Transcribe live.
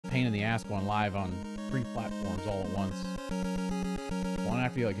pain in the ass going live on 3 platforms all at once. One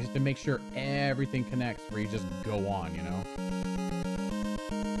after the other, just to make sure everything connects where you just go on, you know?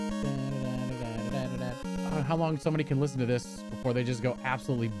 I don't know how long somebody can listen to this before they just go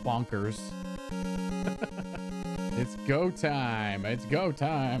absolutely bonkers. It's go time. It's go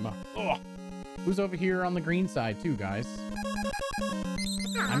time. Ugh. Who's over here on the green side too, guys?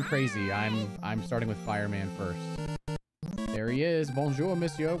 I'm crazy. I'm starting with Fireman first. There he is. Bonjour,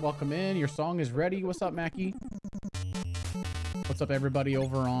 monsieur. Welcome in. Your song is ready. What's up, Mackie? What's up, everybody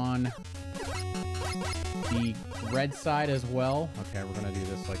over on the red side as well? Okay, we're gonna do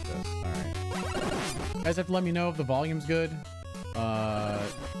this like this. All right. You guys have to let me know if the volume's good.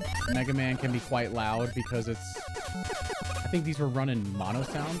 Mega Man can be quite loud because it's... I think these were running mono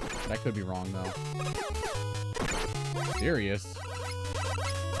sound, but I could be wrong though. Serious?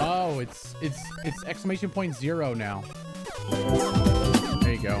 Oh, it's exclamation point 0 now.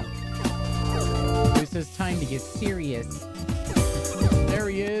 There you go. It says time to get serious. There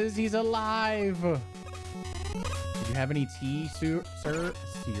he is. He's alive. Did you have any tea, sir?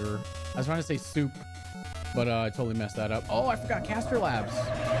 I was trying to say soup, but I totally messed that up. Oh, I forgot Caster Labs.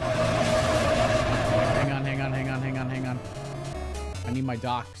 Hang on. I need my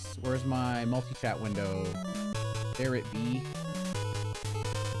docs. Where's my multi-chat window? There it be.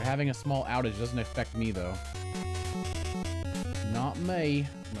 They're having a small outage. Doesn't affect me though. Not me.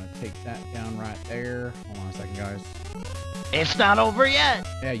 I'm gonna take that down right there. Hold on a second, guys. It's not over yet.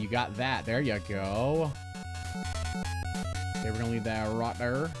 Yeah, you got that. There you go. Okay, we're gonna leave that right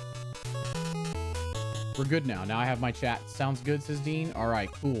there. We're good now. Now I have my chat. Sounds good, says Dean. All right,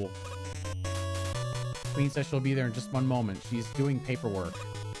 cool. Queen says she'll be there in just one moment. She's doing paperwork.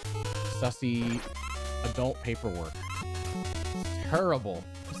 Sussy adult paperwork. Terrible.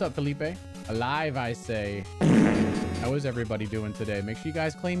 What's up, Felipe? Alive, I say. How is everybody doing today? Make sure you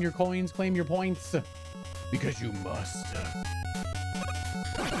guys claim your coins, claim your points. Because you must.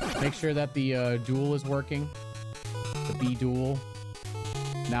 Make sure that the duel is working. The B duel.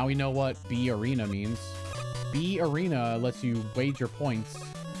 Now we know what B arena means. B arena lets you wager points.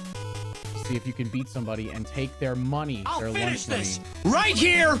 See if you can beat somebody and take their money. I'll their finish lunch this money. right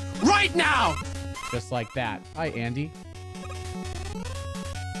here, right now. Just like that. Hi, Andy.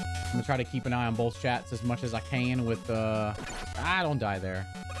 I'm gonna try to keep an eye on both chats as much as I can with don't die there.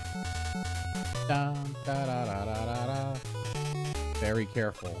 Dun, da, da, da, da, da, da. Very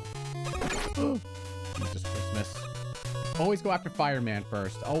careful. Jesus Christmas. Always go after Fireman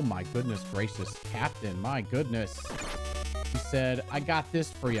first. Oh my goodness gracious. Captain, my goodness. He said, I got this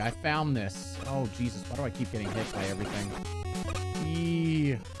for you. I found this. Oh Jesus, why do I keep getting hit by everything?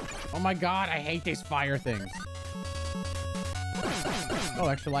 Eee. Oh my God, I hate these fire things. Oh,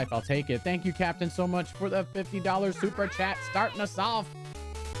 extra life, I'll take it. Thank you, Captain, so much for the $50 super chat, starting us off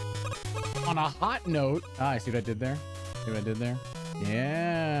on a hot note. I see what I did there. See what I did there?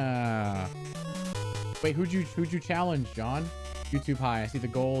 Yeah. Wait, who'd you challenge, John? YouTube high. I see the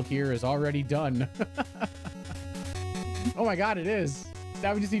goal here is already done. Oh my God, it is.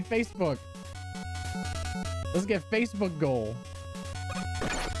 Now we just need Facebook. Let's get Facebook goal.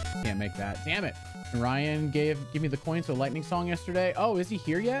 Can't make that. Damn it. Ryan give me the coins for the lightning song yesterday. Oh, is he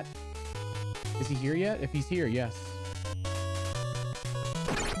here yet? Is he here yet? If he's here, yes.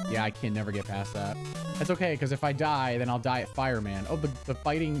 Yeah, I can never get past that. That's okay, because if I die, then I'll die at Fireman. Oh, the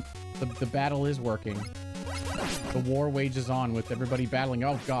fighting, the battle is working. The war wages on with everybody battling.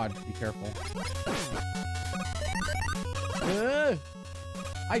 Oh God, be careful.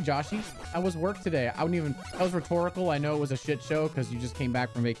 Hi, Joshy. How was work today? That was rhetorical. I know it was a shit show because you just came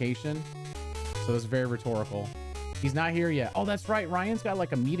back from vacation. So it's very rhetorical. He's not here yet. Oh, that's right. Ryan's got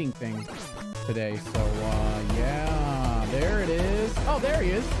like a meeting thing today. So, yeah, there it is. Oh, there he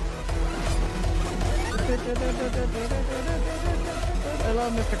is.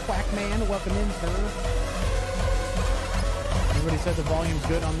 Hello, Mr. Quackman. Welcome in, sir. Everybody said the volume's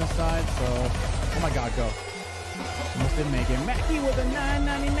good on this side. So, oh my God, go. Almost didn't make it. Mackie with a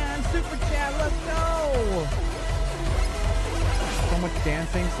 $9.99 super chat. Let's go. So much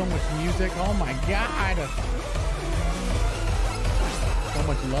dancing, so much music. Oh my God. So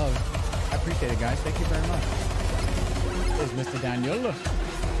much love. I appreciate it, guys. Thank you very much. There's Mr. Daniel.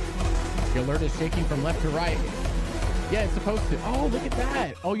 The alert is shaking from left to right. Yeah, it's supposed to. Oh, look at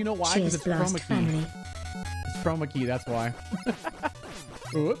that. Oh, you know why? Because it's chroma key. Family. It's chroma key, that's why.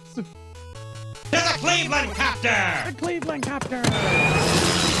 Oops. To the Cleveland Copter! The Cleveland Copter! The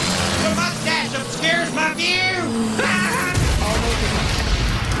mustache obscures my view! Oh, no,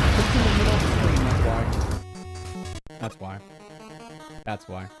 it's in the middle of the screen, that's why. That's why. That's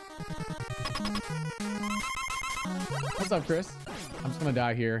why. What's up, Chris? I'm just gonna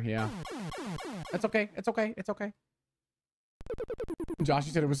die here. Yeah. That's okay. It's okay. It's okay. Josh,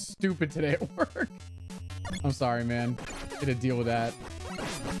 you said it was stupid today at work. I'm sorry, man. Had to deal with that.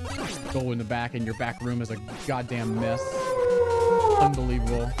 Go in the back, and your back room is a goddamn mess.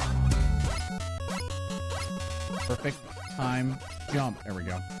 Unbelievable. Perfect time jump. There we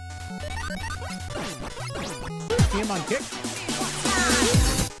go. See him on kick?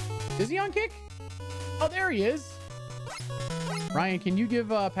 Is he on kick? Oh, there he is. Ryan, can you give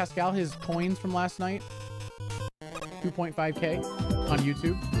Pascal his coins from last night? 2.5K on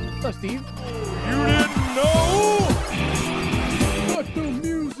YouTube. What's up, Steve? You didn't know? What the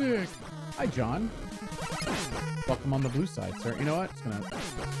music? Hi, John. Welcome on the blue side, sir. You know what? It's gonna...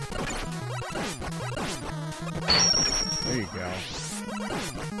 There you go.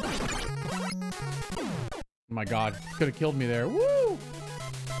 Oh my god. Could have killed me there. Woo!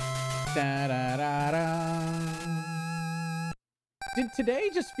 Da, da, da, da. Did today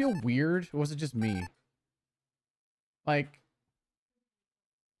just feel weird? Or was it just me? Like,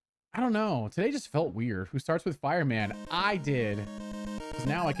 I don't know. Today just felt weird. Who starts with Fireman? I did. Because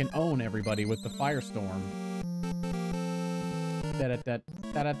now I can own everybody with the Firestorm.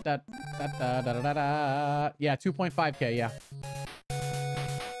 Yeah, 2.5K, yeah.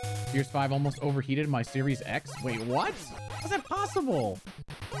 Gears 5 almost overheated my Series X. Wait, what? How's that possible?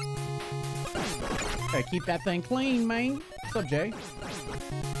 Gotta keep that thing clean, man. What's up, Jay?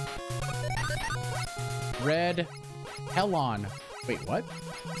 Red Helon. Wait, what?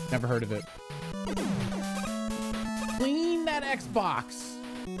 Never heard of it. Clean that Xbox.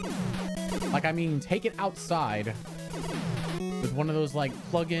 Like, I mean, take it outside with one of those, like,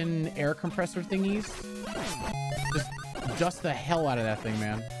 plug-in air compressor thingies. Just dust the hell out of that thing,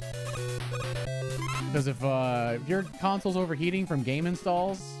 man. Because if your console's overheating from game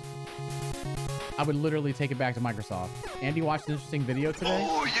installs, I would literally take it back to Microsoft. Andy watched an interesting video today.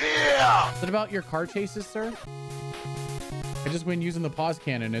 Oh, yeah! Is it about your car chases, sir? I just went using the pause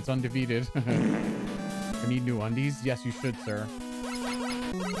cannon. It's undefeated. I need new undies? Yes, you should, sir.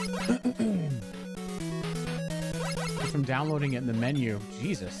 Just from downloading it in the menu.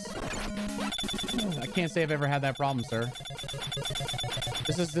 Jesus. I can't say I've ever had that problem, sir.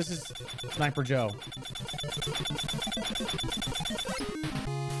 This is Sniper Joe.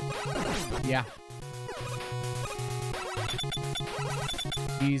 Yeah.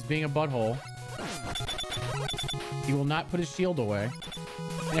 He's being a butthole. He will not put his shield away.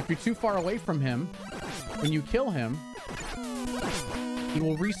 And if you're too far away from him, when you kill him, he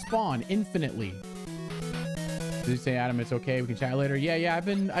will respawn infinitely. Did you say, Adam, it's okay? We can chat later? Yeah, I've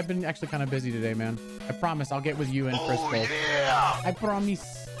been actually kind of busy today, man. I promise I'll get with you and Chris both. Yeah! I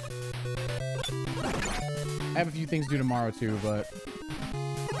promise. I have a few things to do tomorrow too, but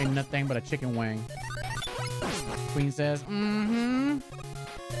ain't nothing but a chicken wing. Queen says, mm-hmm.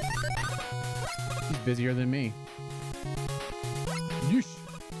 He's busier than me. Yeesh.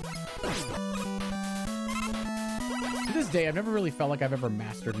 To this day, I've never really felt like I've ever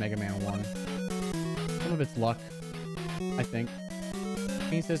mastered Mega Man 1. Some of it's luck, I think.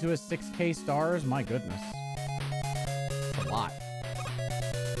 Queen says, who has 6K stars? My goodness. That's a lot.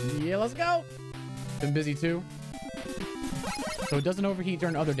 Yeah, let's go. Been busy too. So it doesn't overheat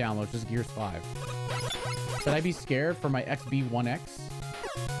during other downloads, just Gears 5. Should I be scared for my XB1X?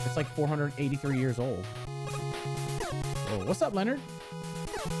 It's like 483 years old. Oh, what's up, Leonard?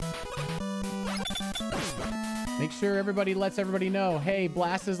 Make sure everybody lets everybody know. Hey,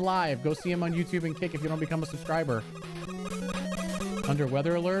 Blast is live. Go see him on YouTube and Kick if you don't become a subscriber. Under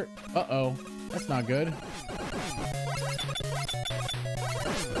weather alert? Uh-oh. That's not good.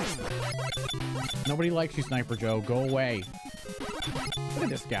 Nobody likes you, Sniper Joe. Go away. Look at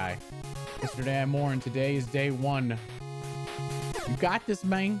this guy. Yesterday I mourned. Today is day 1. You got this,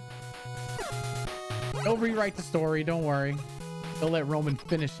 man. They'll rewrite the story. Don't worry. They'll let Roman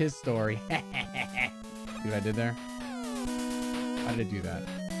finish his story. See what I did there? How did I do that?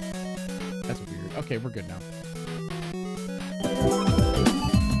 That's weird. Okay, we're good now.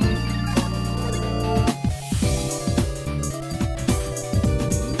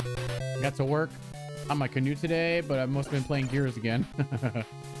 Got to work on my canoe today, but I've mostly been playing Gears again.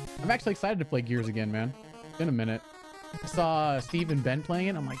 I'm actually excited to play Gears again, man. It's been a minute. I saw Steve and Ben playing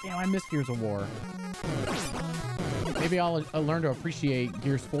it. I'm like, damn, I miss Gears of War. Maybe I'll learn to appreciate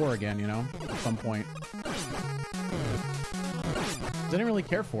Gears 4 again, you know, at some point. I didn't really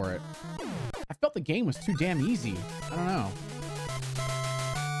care for it. I felt the game was too damn easy. I don't know.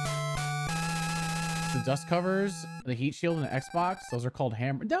 The dust covers, the heat shield, and the Xbox, those are called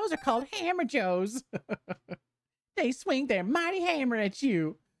hammer. Those are called hammer joes. They swing their mighty hammer at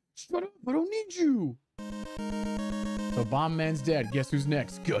you. Shut up, I don't need you. So Bomb Man's dead. Guess who's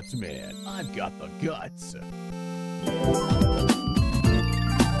next? Guts Man. I've got the guts.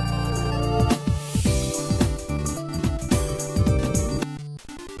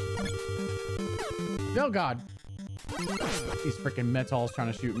 Oh God. These freaking metals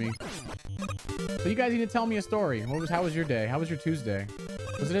trying to shoot me. So you guys need to tell me a story. How was your day? How was your Tuesday?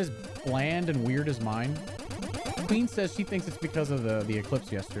 Was it as bland and weird as mine? Queen says she thinks it's because of the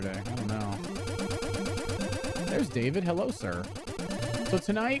eclipse yesterday. I don't know. There's David. Hello, sir. So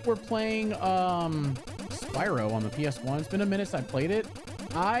tonight we're playing Spyro on the PS1. It's been a minute since I played it.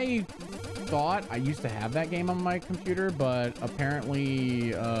 I thought I used to have that game on my computer, but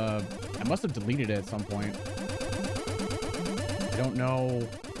apparently I must have deleted it at some point. I don't know.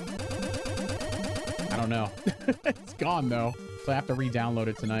 It's gone though, so I have to re-download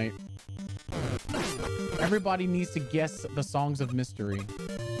it tonight. Everybody needs to guess the songs of mystery.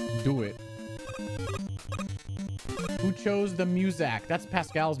 Do it. Who chose the music? That's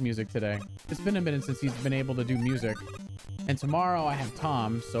Pascal's music today. It's been a minute since he's been able to do music. And tomorrow I have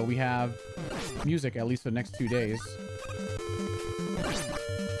Tom, so we have music at least for the next 2 days.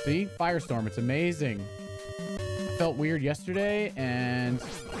 See? Firestorm. It's amazing. I felt weird yesterday and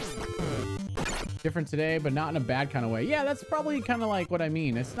different today, but not in a bad kind of way. Yeah, that's probably kind of like what I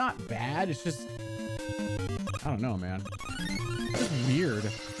mean. It's not bad. It's just, I don't know, man. It's just weird.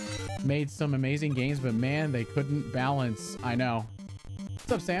 Made some amazing games, but man, they couldn't balance. I know.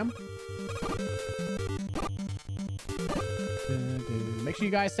 What's up, Sam? Make sure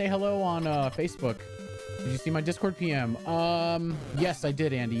you guys say hello on Facebook. Did you see my Discord PM? Yes, I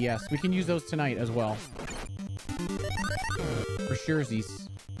did, Andy. Yes, we can use those tonight as well. For surezies.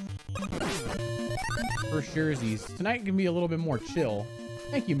 For surezies. Tonight can be a little bit more chill.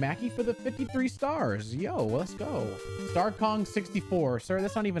 Thank you, Mackie, for the 53 stars. Yo, let's go. Star Kong 64. Sir,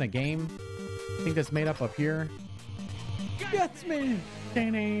 that's not even a game. I think that's made up here. That's me.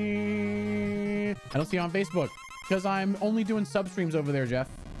 I don't see you on Facebook because I'm only doing sub streams over there, Jeff.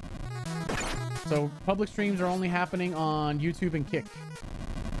 So public streams are only happening on YouTube and Kick.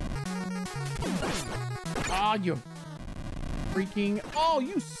 Ah, you freaking... Oh,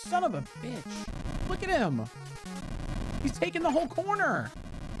 you son of a bitch. Look at him. He's taking the whole corner.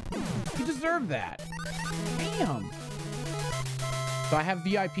 You deserve that. Damn. So I have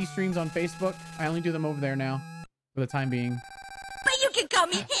VIP streams on Facebook. I only do them over there now for the time being. But you can call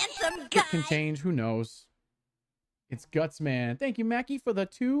me handsome guy. It can change. Who knows? It's Guts Man. Thank you, Mackie, for the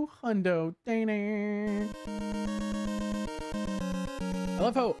 2 hundo. I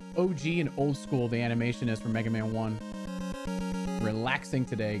love how OG and old school the animation is for Mega Man 1. Relaxing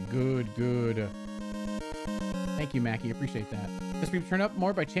today. Good, good. Thank you, Mackie. Appreciate that. This stream turn up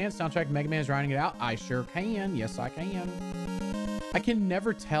more by chance. Soundtrack Mega Man is riding it out. I sure can. Yes, I can. I can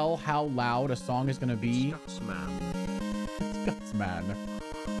never tell how loud a song is going to be. Guts Man. It's Guts Man.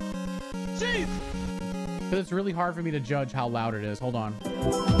 Jeez! Because it's really hard for me to judge how loud it is. Hold on.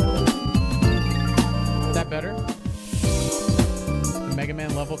 Is that better? The Mega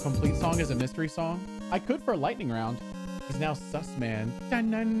Man level complete song is a mystery song. I could for a lightning round. He's now Sus Man.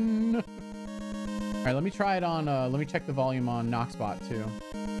 Dun -dun. All right, let me try it on. Let me check the volume on Knockspot too.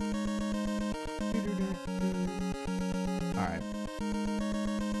 All right.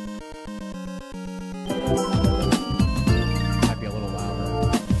 Might be a little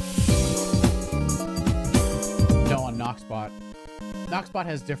louder. No, on Knockspot. Knockspot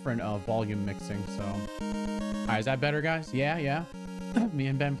has different volume mixing, so. All right, is that better, guys? Yeah, yeah. Me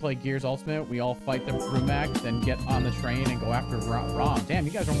and Ben play Gears Ultimate. We all fight the Brumag, then get on the train and go after Rom. Damn,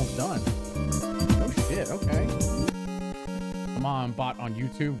 you guys are almost done. Oh shit, okay. Come on, bot on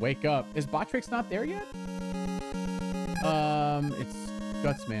YouTube, wake up. Is Botrix not there yet? It's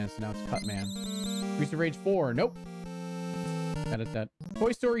Guts Man, so now it's Cut Man. Streets of Rage 4, nope. That.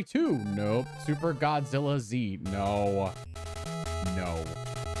 Toy Story 2, nope. Super Godzilla Z, no. No.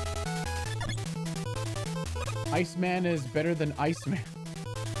 Iceman is better than Iceman.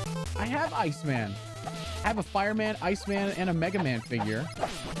 I have Iceman. I have a Fireman, Iceman, and a Mega Man figure.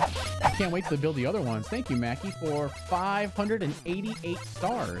 I can't wait to build the other ones. Thank you, Mackie, for 588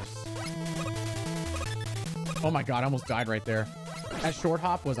 stars. Oh my god, I almost died right there. That short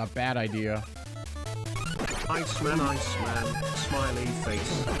hop was a bad idea. Iceman, smiley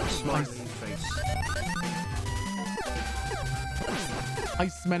face, smiley face.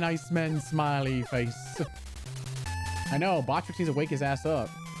 Iceman, smiley face. I know, Botrix needs to wake his ass up.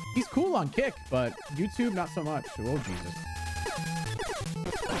 He's cool on Kick, but YouTube, not so much. Oh, Jesus.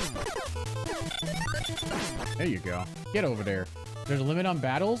 There you go. Get over there. There's a limit on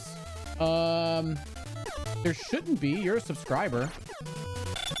battles? There shouldn't be. You're a subscriber.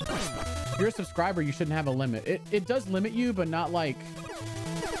 If you're a subscriber, you shouldn't have a limit. It does limit you, but not like,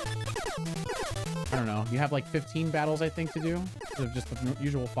 I don't know. You have like 15 battles, I think, to do instead of just the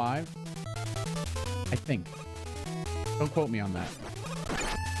usual 5. I think. Don't quote me on that.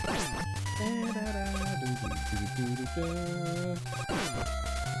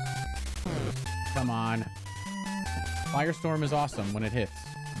 Come on. Firestorm is awesome when it hits.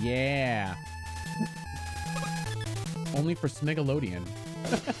 Yeah. Only for Smigalodian.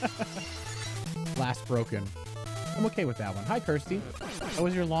 Last broken. I'm okay with that one. Hi, Kirsty. How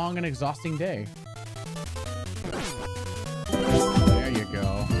was your long and exhausting day? There you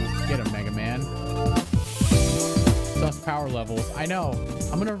go. Get him, Mega Man. Sus power levels. I know.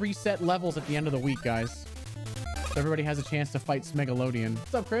 I'm going to reset levels at the end of the week, guys. So everybody has a chance to fight Smigalodian.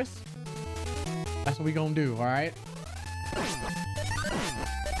 What's up, Chris? That's what we gonna do, all right?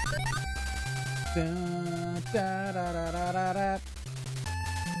 I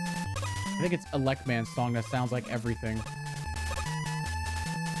think it's Elect Man's song that sounds like everything.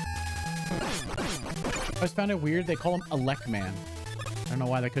 I always found it weird they call him Elect Man. I don't know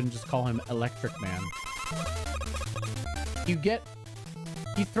why they couldn't just call him Electric Man.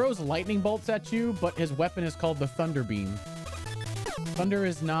 He throws lightning bolts at you, but his weapon is called the Thunder Beam. Thunder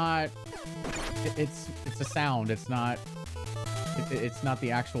is not... It's a sound. It's not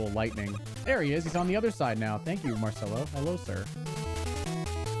the actual lightning. There he is. He's on the other side now. Thank you, Marcelo. Hello, sir.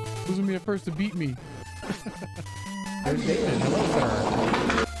 Who's gonna be the first to beat me? There's David. Hello,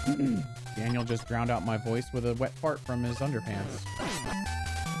 sir. Daniel just drowned out my voice with a wet fart from his underpants.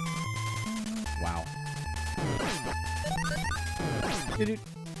 Wow.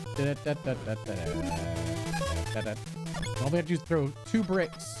 All we have to do is throw 2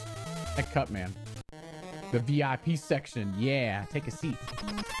 bricks at Cutman. The VIP section. Yeah, take a seat.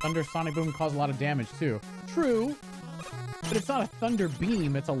 Thunder Sonic Boom cause a lot of damage too. True, but it's not a thunder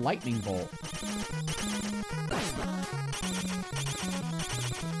beam, it's a lightning bolt.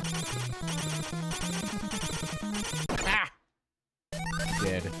 Ah!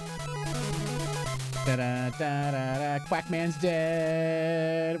 Dead. Da-da-da-da-da. Quackman's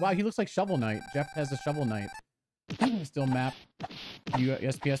dead. Wow, he looks like Shovel Knight. Jeff has a Shovel Knight. Still map.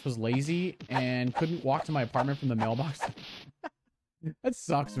 USPS was lazy and couldn't walk to my apartment from the mailbox. That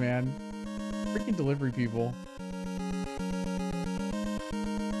sucks, man. Freaking delivery people.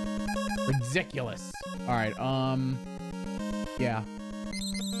 Ridiculous. All right, yeah.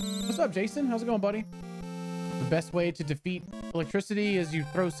 What's up, Jason? How's it going, buddy? The best way to defeat electricity is you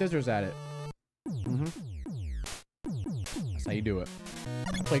throw scissors at it. That's how you do it.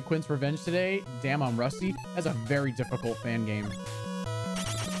 Played Quinn's Revenge today. Damn, I'm rusty. That's a very difficult fan game.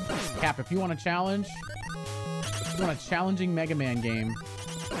 Cap, if you want a challenge, if you want a challenging Mega Man game,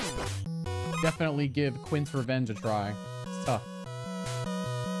 definitely give Quinn's Revenge a try. It's tough.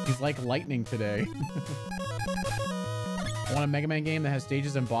 He's like lightning today. I want a Mega Man game that has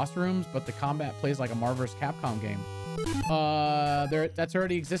stages and boss rooms, but the combat plays like a Marvel vs. Capcom game. That's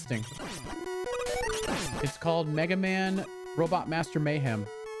already existing. It's called Mega Man Robot Master Mayhem,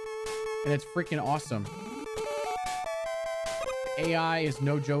 and it's freaking awesome. AI is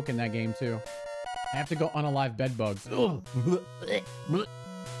no joke in that game too. I have to go unalive bed bugs. Ugh.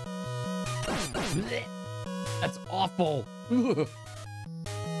 That's awful. Ugh.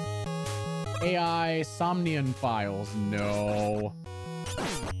 AI Somnian Files. No.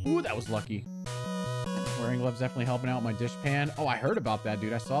 Ooh, that was lucky. Wearing gloves definitely helping out my dish pan. Oh, I heard about that,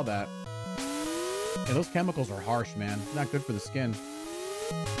 dude. I saw that. Yeah, those chemicals are harsh, man. Not good for the skin.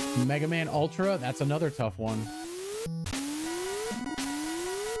 Mega Man Ultra. That's another tough one.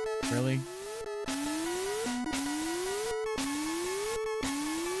 Really?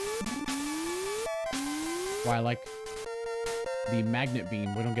 Why, I like the magnet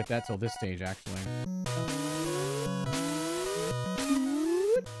beam. We don't get that till this stage, actually.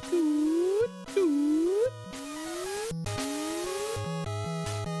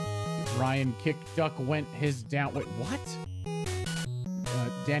 Ryan kick duck went his down. Wait, what?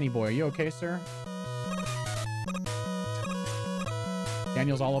 Danny boy, are you okay, sir?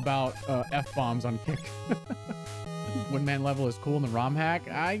 Daniel's all about F-bombs on kick. Windman level is cool in the ROM hack?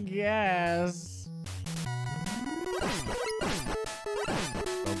 I guess.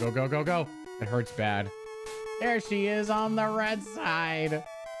 Go, go, go, go, go. It hurts bad. There she is on the red side.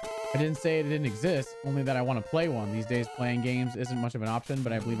 I didn't say it didn't exist, only that I want to play one. These days, playing games isn't much of an option,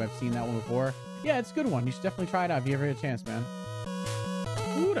 but I believe I've seen that one before. Yeah, it's a good one. You should definitely try it out if you ever get a chance, man.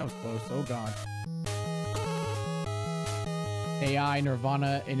 Ooh, that was close. Oh, God. AI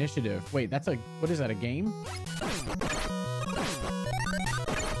Nirvana Initiative. Wait, that's a... What is that, a game?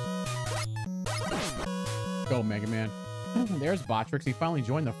 Go, Mega Man. There's Botrix. He finally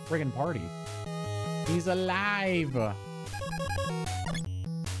joined the friggin' party. He's alive.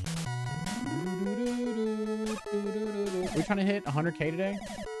 We're trying to hit 100K today.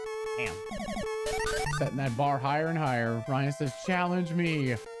 Damn. Setting that bar higher and higher. Ryan says, challenge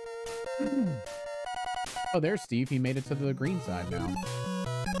me. Oh, there's Steve. He made it to the green side now.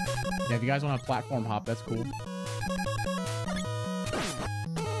 Yeah, if you guys want to platform hop, that's cool.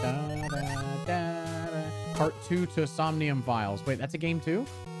 Part 2 to Somnium Files. Wait, that's a game too?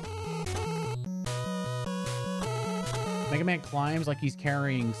 Mega Man climbs like he's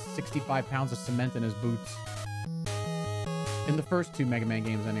carrying 65 pounds of cement in his boots. In the first 2 Mega Man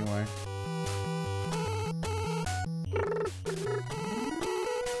games, anyway.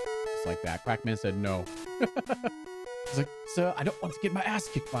 Just like that. Crackman said no. He's like, sir, I don't want to get my ass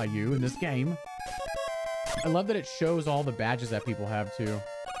kicked by you in this game. I love that it shows all the badges that people have, too.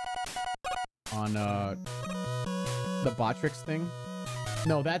 On, the Botrix thing.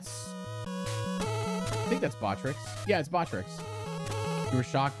 No, that's... I think that's Botrix. Yeah, it's Botrix. You were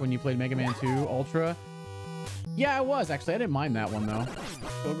shocked when you played Mega Man 2 Ultra? Yeah, I was, actually. I didn't mind that one, though.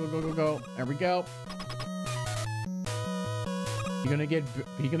 Go, go, go, go, go. There we go. You're gonna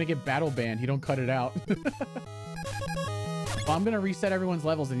get battle banned. You don't cut it out. Well, I'm gonna reset everyone's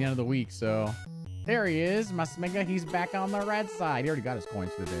levels at the end of the week, so... There he is, my Smega. He's back on the red side. He already got his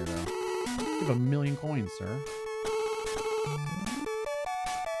coins for the day, though. You have 1,000,000 coins, sir.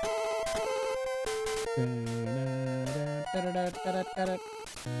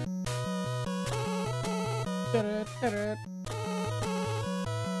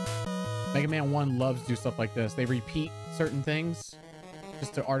 Mega Man 1 loves to do stuff like this. They repeat certain things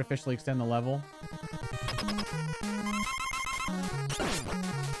just to artificially extend the level.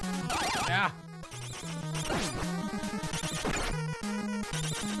 Ah!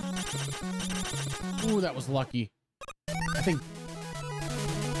 Ooh, that was lucky. I think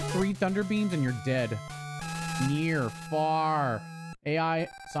 3 Thunder Beams and you're dead. Near, far. AI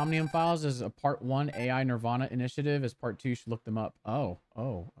Somnium Files is a part 1. AI Nirvana Initiative is part 2. You should look them up. Oh.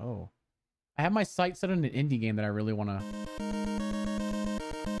 I have my sights set on an indie game that I really want to...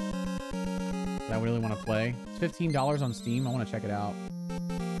 play. It's $15 on Steam. I want to check it out.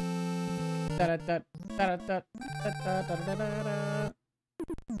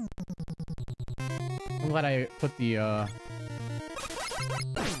 I'm glad I put the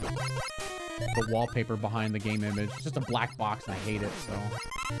wallpaper behind the game image. It's just a black box and I hate it, so.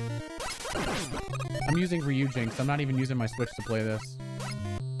 I'm using Ryujinx. I'm not even using my Switch to play this.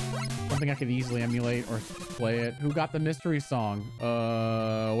 Something I could easily emulate or play it. Who got the mystery song?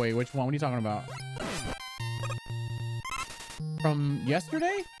 Wait, which one? What are you talking about? From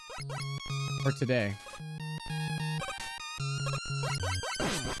yesterday? Or today?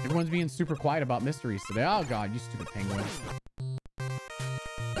 Everyone's being super quiet about mysteries today. Oh god, you stupid penguin.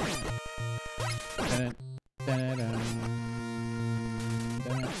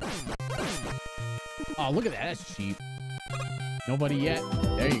 Oh, look at that. That's cheap. Nobody yet.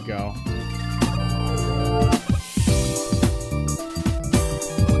 There you go.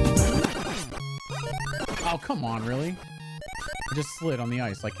 Oh, come on, really? I just slid on the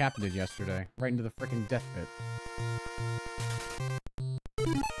ice like Captain did yesterday. Right into the freaking death pit.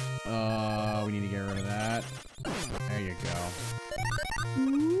 We need to get rid of that. There you go.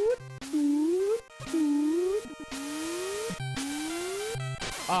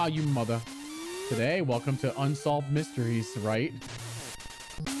 Ah, you mother. Today, welcome to Unsolved Mysteries, right?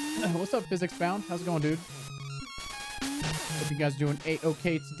 What's up, Physics Bound? How's it going, dude? Hope you guys doing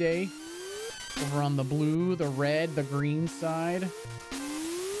okay today. Over on the blue, the red, the green side.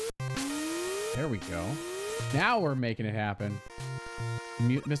 There we go. Now we're making it happen.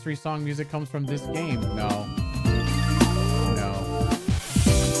 Mystery song music comes from this game. No. No.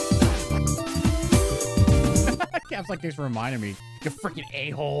 Caps like this reminded me. You freaking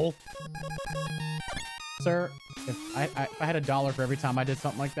a-hole. Sir, if I had $1 for every time I did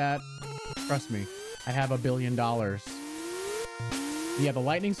something like that, trust me, I'd have $1 billion. Yeah, the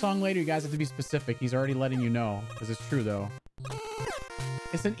lightning song later, you guys have to be specific. He's already letting you know, because it's true, though.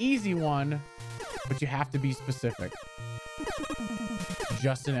 It's an easy one, but you have to be specific.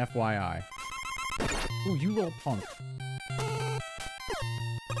 Just an FYI. Ooh, you little punk.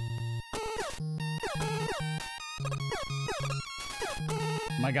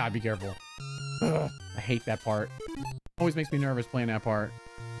 My god, be careful. Ugh, I hate that part. Always makes me nervous playing that part.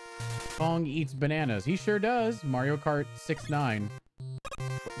 Kong eats bananas. He sure does. Mario Kart 6-9.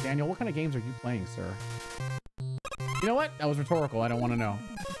 Daniel, what kind of games are you playing, sir? You know what? That was rhetorical. I don't want to know.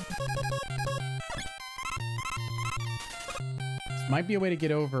 This might be a way to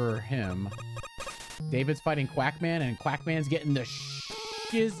get over him. David's fighting Quackman, and Quackman's getting the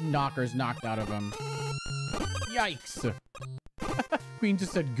shiz knockers knocked out of him. Yikes. Queen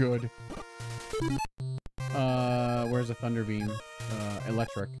just said good. Where's a Thunder Beam?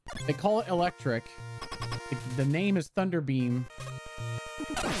 Electric. They call it electric. The name is Thunder Beam.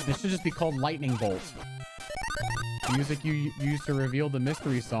 This should just be called Lightning Bolt. Music you used to reveal the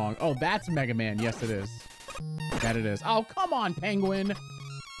mystery song. Oh, that's Mega Man. Yes, it is. That it is. Oh, come on, Penguin.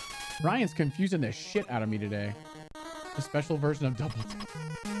 Ryan's confusing the shit out of me today. A special version of Double Dash.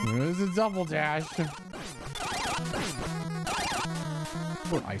 This is Double Dash.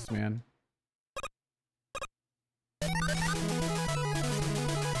 Poor Iceman.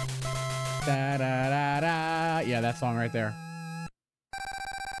 Da, da, da, da. Yeah, that song right there.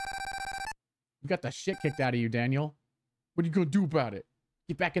 You got the shit kicked out of you, Daniel. What are you gonna do about it?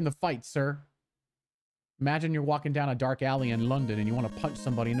 Get back in the fight, sir. Imagine you're walking down a dark alley in London and you want to punch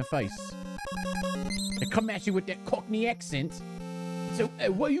somebody in the face. They come at you with that Cockney accent. So,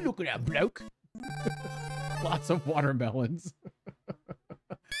 what are you looking at, bloke? Lots of watermelons.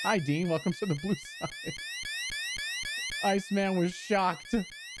 Hi, Dean. Welcome to the blue side. Iceman was shocked.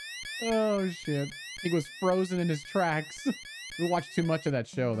 Oh, shit. He was frozen in his tracks. We watched too much of that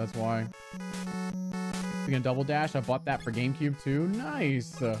show, that's why. Again, Double Dash. I bought that for GameCube, too.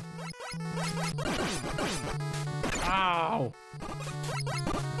 Nice. Ow!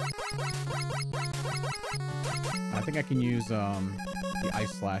 I think I can use the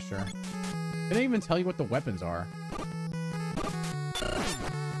Ice Slasher. They didn't even tell you what the weapons are.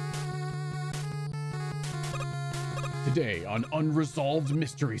 Today on Unresolved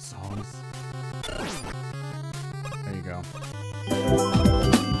Mystery Songs. There you go.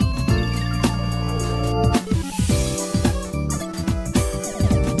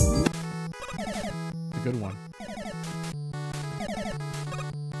 It's a good one.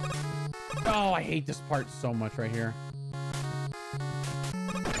 Oh, I hate this part so much right here.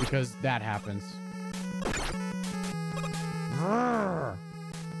 Because that happens.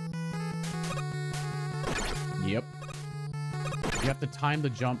 Yep. You have to time the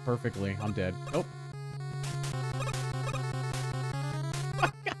jump perfectly. I'm dead. Nope.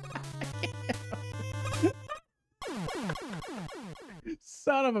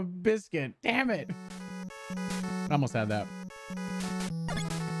 Son of a biscuit. Damn it. I almost had that.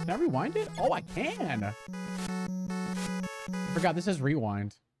 Can I rewind it? Oh, I can. I forgot this is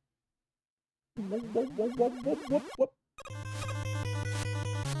rewind.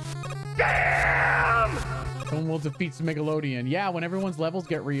 Damn! Someone will defeat Megalodian. Yeah, when everyone's levels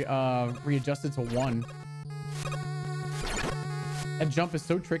get readjusted to 1. That jump is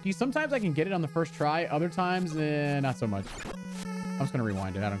so tricky. Sometimes I can get it on the first try. Other times, not so much. I'm just gonna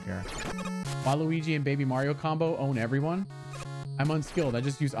rewind it. I don't care. Waluigi and Baby Mario combo own everyone. I'm unskilled. I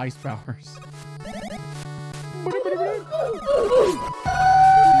just use ice powers.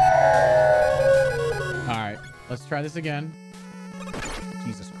 All right, let's try this again.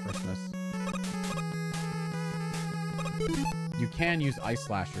 Jesus Christmas. You can use Ice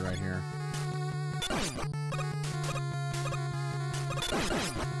Slasher right here.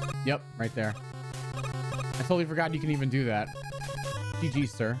 Yep, right there. I totally forgot you can even do that. GG,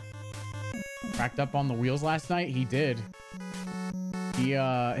 sir. Cracked up on the wheels last night? He did.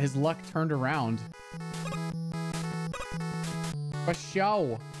 His luck turned around. For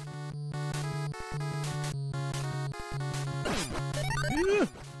show.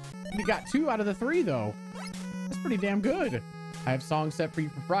 We got 2 out of the 3 though. That's pretty damn good. I have songs set for you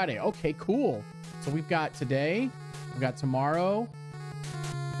for Friday. Okay, cool. So we've got today, we've got tomorrow.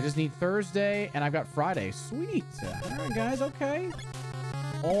 I just need Thursday, and I've got Friday. Sweet. All right, guys. Okay.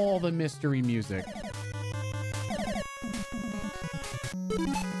 All the mystery music.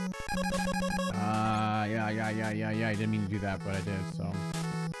 Yeah. I didn't mean to do that, but I did, so.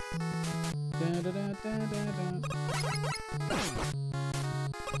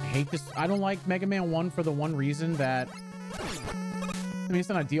 I hate this. I don't like Mega Man 1 for the one reason that... I mean, it's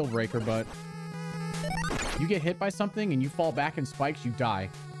not a deal breaker, but... You get hit by something and you fall back in spikes, you die.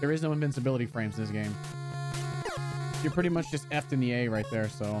 There is no invincibility frames in this game. You're pretty much just F'd in the A right there,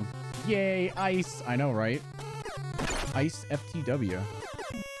 so... Yay, ice! I know, right? Ice FTW.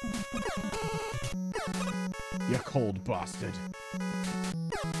 You cold bastard.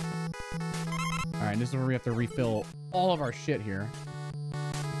 Alright, this is where we have to refill all of our shit here.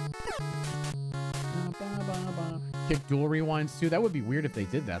 Kick dual rewinds too. That would be weird if they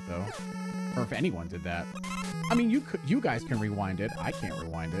did that, though. Or if anyone did that. I mean, you guys can rewind it. I can't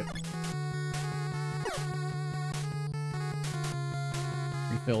rewind it.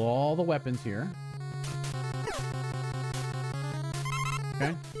 Refill all the weapons here.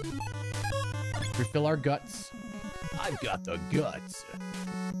 Okay. Refill our guts. I've got the guts.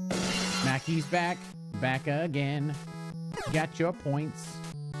 Mackey's back. Back again. Got your points.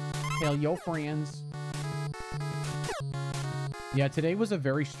 Tell your friends. Yeah, today was a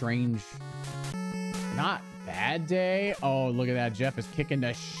very strange, not bad day. Oh, look at that. Jeff is kicking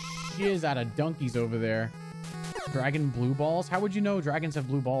the shiz out of donkeys over there. Dragon blue balls? How would you know dragons have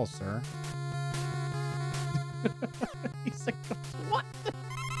blue balls, sir? He's like, what?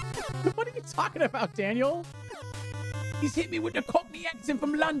 What are you talking about, Daniel? He's hit me with the Cockney accent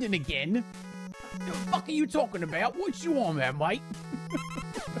from London again. What the fuck are you talking about? What you on there, mate?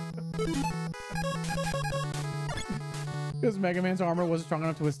 Because Mega Man's armor wasn't strong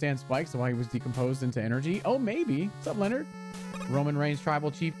enough to withstand spikes, so why he was decomposed into energy. Oh, maybe. What's up, Leonard? Roman Reigns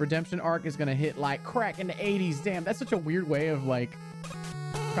Tribal Chief Redemption arc is gonna hit like crack in the 80s. Damn, that's such a weird way of like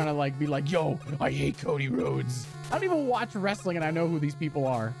kind of like be like, yo, I hate Cody Rhodes. I don't even watch wrestling and I know who these people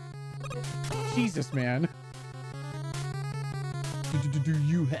are. Jesus, man. Do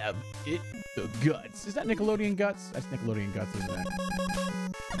you have it? The guts. Is that Nickelodeon Guts? That's Nickelodeon Guts, isn't it?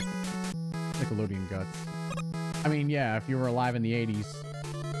 Nickelodeon Guts. I mean, yeah, if you were alive in the 80s,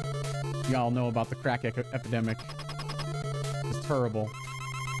 y'all know about the crack epidemic. It's terrible.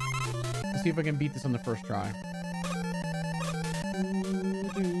 Let's see if I can beat this on the first try.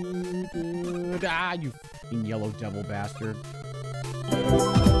 Ah, you fucking yellow devil bastard.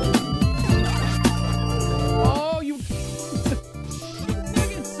 Oh, you...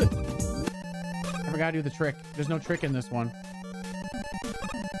 I forgot to do the trick. There's no trick in this one.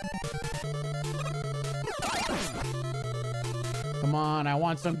 Come on, I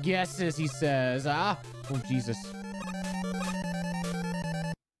want some guesses, he says. Ah, oh, Jesus.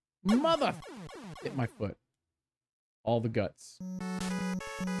 Mother! Hit my foot. All the guts.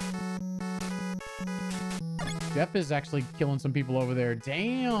 Jeff is actually killing some people over there.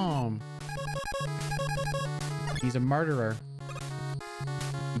 Damn. He's a murderer.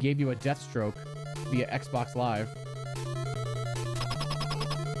 He gave you a death stroke via Xbox Live.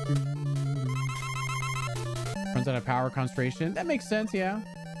 Runs out of power concentration. That makes sense, yeah.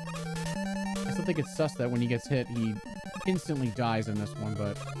 I still think it's sus that when he gets hit, he instantly dies in this one,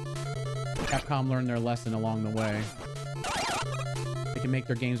 but Capcom learned their lesson along the way. They can make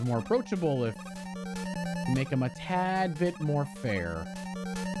their games more approachable if you make them a tad bit more fair.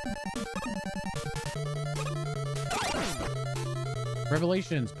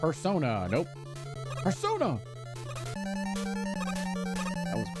 Revelations, Persona. Nope. Persona!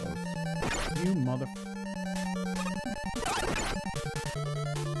 That was close. You mother...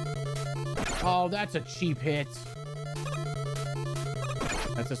 Oh, that's a cheap hit.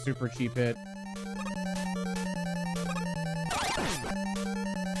 That's a super cheap hit.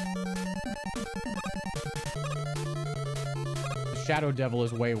 The Shadow Devil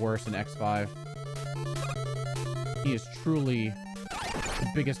is way worse than X5. He is truly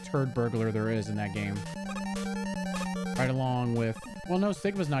the biggest turd burglar there is in that game. Right along with... Well, no,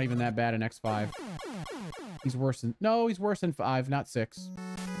 Sigma's not even that bad in X5. He's worse than... No, he's worse than 5, not 6.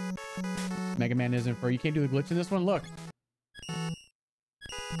 Mega Man isn't for... You can't do the glitch in this one? Look.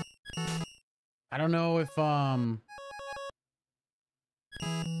 I don't know if, like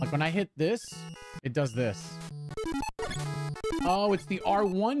when I hit this, it does this. Oh, it's the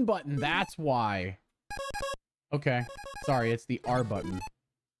R1 button. That's why. Okay. Sorry, it's the R button.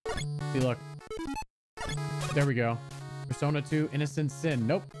 See, look. There we go. Persona 2, Innocent Sin.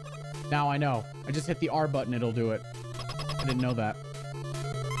 Nope. Now I know. I just hit the R button, it'll do it. I didn't know that.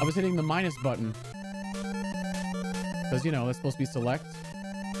 I was hitting the minus button. Because, you know, that's supposed to be select.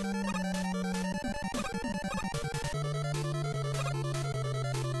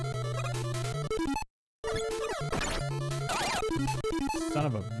 Son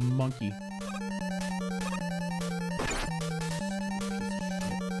of a monkey.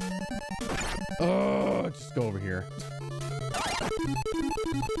 Oh, just go over here.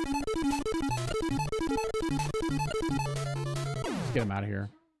 Let's get him out of here.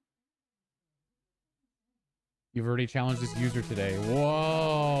 You've already challenged this user today.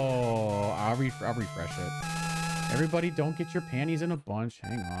 Whoa. I'll refresh it. Everybody don't get your panties in a bunch.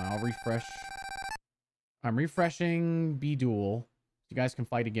 Hang on. I'll refresh. I'm refreshing B-Duel. You guys can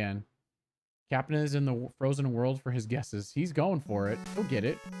fight again. Captain is in the frozen world for his guesses. He's going for it. He'll get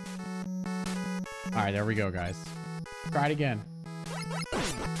it. All right, there we go, guys. Try it again.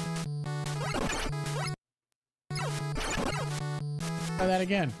 Try that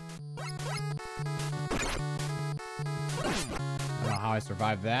again. I don't know how I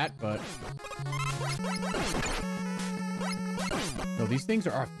survived that, but... No, these things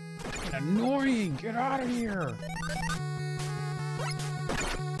are fucking annoying. Get out of here.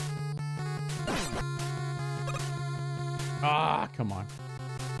 Ah, come on.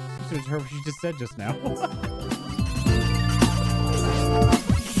 You should have heard what you just said just now. I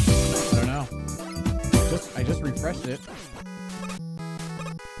don't know. I just refreshed it.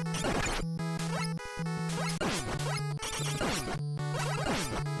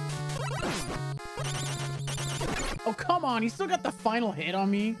 Oh, come on. He still got the final hit on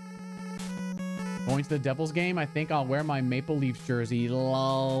me. Going to the Devils game, I think I'll wear my Maple Leafs jersey.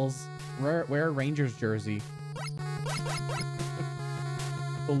 Lols. Wear a Rangers jersey.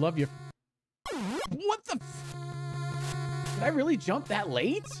 We'll love you. What the f— Did I really jump that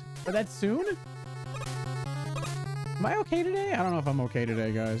late? Or that soon? Am I okay today? I don't know if I'm okay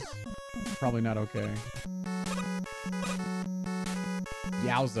today, guys. Probably not okay.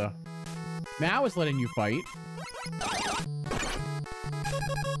 Yowza. Man, I was letting you fight.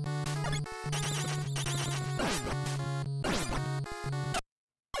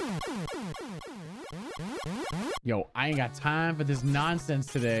 Yo, I ain't got time for this nonsense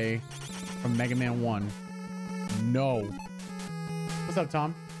today from Mega Man 1. No. What's up,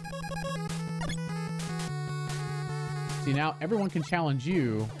 Tom? See, now everyone can challenge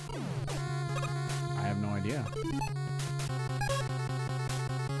you. I have no idea.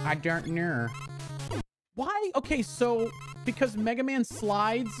 I don't know. Why? Okay, so because Mega Man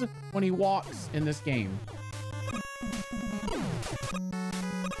slides when he walks in this game.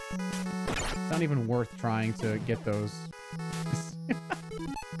 It's not even worth trying to get those.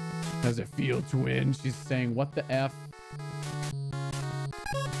 Does it feel to win? She's saying, what the F?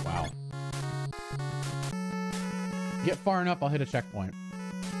 Wow. Get far enough, I'll hit a checkpoint.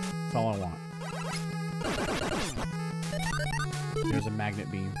 That's all I want. There's a magnet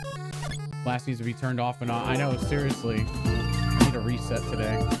beam. Blast needs to be turned off and on. I know, seriously. I need a reset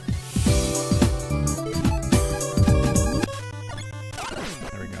today.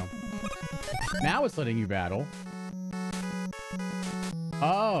 There we go. Now it's letting you battle.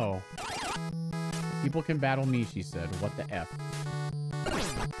 Oh. People can battle me, she said. What the F?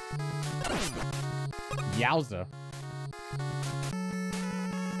 Yowza.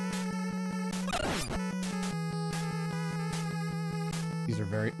 These are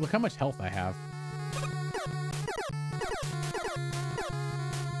very... Look how much health I have.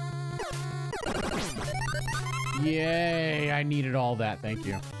 Yay! I needed all that. Thank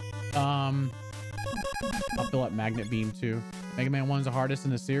you. I'll fill up Magnet Beam too. Mega Man 1's the hardest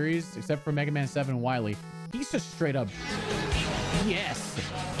in the series, except for Mega Man 7 and Wily. He's just straight up... Yes!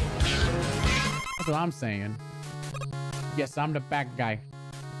 That's what I'm saying. Yes, I'm the bad guy.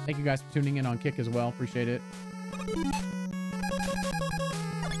 Thank you guys for tuning in on Kick as well. Appreciate it.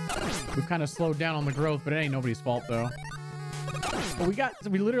 We've kind of slowed down on the growth, but it ain't nobody's fault though. But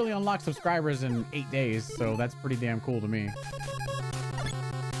we literally unlocked subscribers in 8 days, so that's pretty damn cool to me.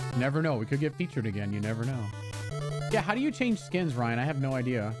 Never know. We could get featured again. You never know. Yeah, how do you change skins, Ryan? I have no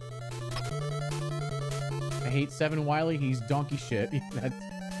idea. I hate 7 Wily. He's donkey shit.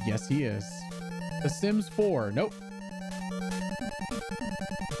 Yes, he is. The Sims 4. Nope.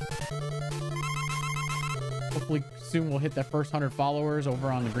 Hopefully soon we'll hit that first 100 followers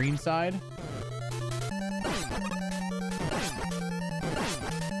over on the green side.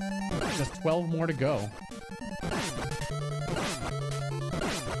 Just 12 more to go.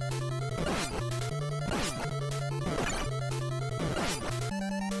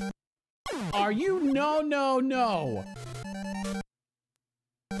 Are you? No.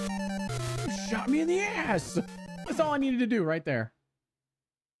 You shot me in the ass. That's all I needed to do right there.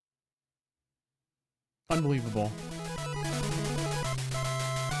 Unbelievable.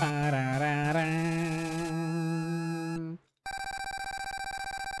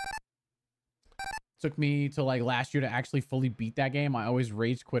 Took me to like last year to actually fully beat that game. I always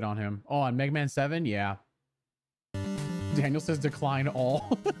rage quit on him. Oh, on Mega Man 7? Yeah. Daniel says decline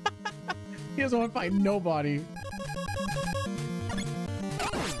all. He doesn't want to fight nobody.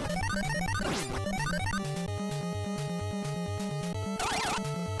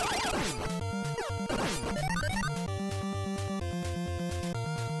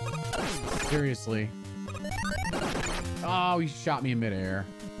 Seriously. Oh, he shot me in midair.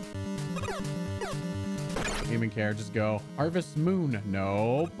 Don't even care. Just go. Harvest Moon.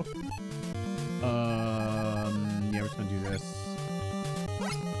 Nope. Yeah, we're just gonna do this.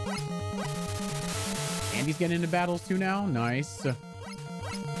 Andy's getting into battles too now. Nice.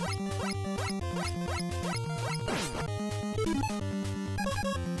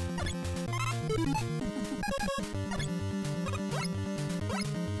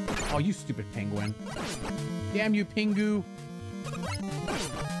 Oh, you stupid penguin. Damn you, Pingu.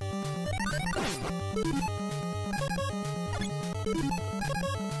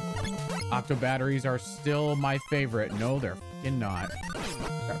 Octo batteries are still my favorite. No, they're fucking not.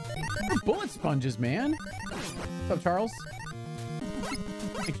 They're bullet sponges, man. What's up, Charles?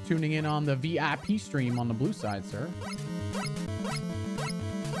 Thanks for tuning in on the VIP stream on the blue side, sir.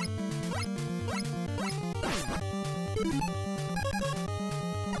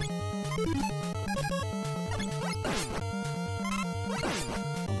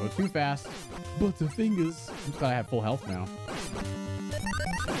 Don't go too fast. Butterfingers. I'm just glad I have full health now.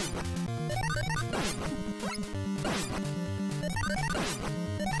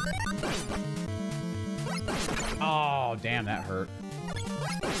 Oh, damn, that hurt.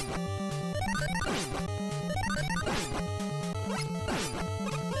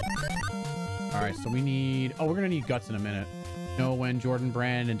 All right, so we need... Oh, we're going to need guts in a minute. You know when Jordan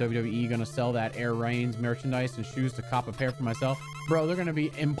Brand and WWE going to sell that Air Reigns merchandise and shoes to cop a pair for myself? Bro, they're going to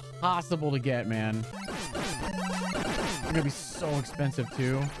be impossible to get, man. They're going to be so expensive,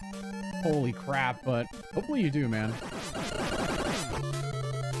 too. Holy crap, but hopefully you do, man.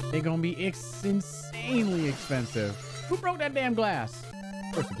 They're going to be insanely expensive. Who broke that damn glass?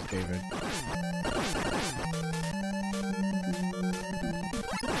 Of course it was David.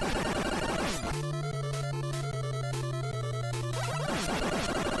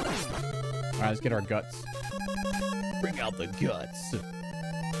 All right, let's get our guts. Bring out the guts.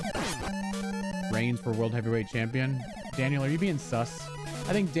 Reigns for World Heavyweight Champion. Daniel, are you being sus?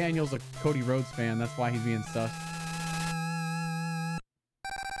 I think Daniel's a Cody Rhodes fan. That's why he's being sus.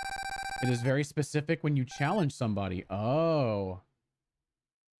 It is very specific when you challenge somebody. Oh.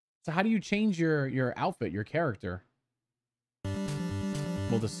 So how do you change your outfit, your character?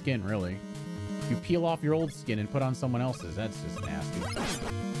 Well, the skin, really. You peel off your old skin and put on someone else's. That's just nasty.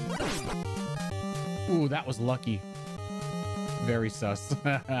 Ooh, that was lucky. Very sus.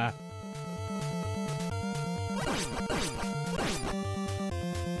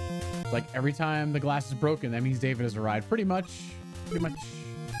 Like every time the glass is broken, that means David has arrived. Pretty much. Pretty much.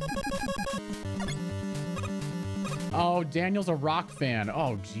 Oh, Daniel's a Rock fan.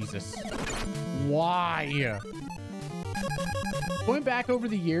 Oh, Jesus. Why? Going back over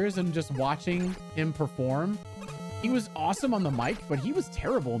the years and just watching him perform, he was awesome on the mic, but he was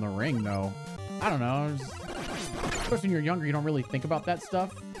terrible in the ring, though. I don't know. Of course, when you're younger, you don't really think about that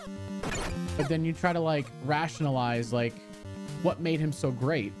stuff. But then you try to, like, rationalize, like, what made him so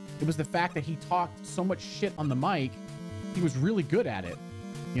great. It was the fact that he talked so much shit on the mic. He was really good at it,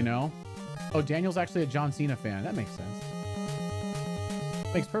 you know? Oh, Daniel's actually a John Cena fan. That makes sense.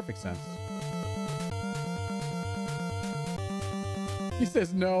 Makes perfect sense. He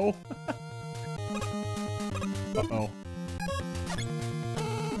says no. Uh-oh.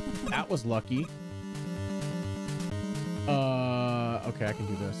 That was lucky. Okay, I can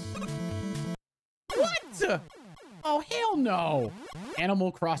do this. What? Oh, hell no.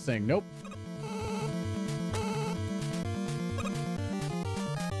 Animal Crossing. Nope. Do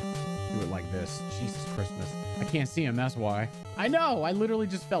it like this. Jesus Christmas. I can't see him, that's why. I know. I literally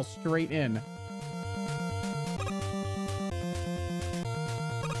just fell straight in.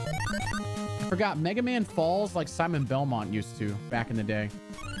 I forgot. Mega Man falls like Simon Belmont used to back in the day.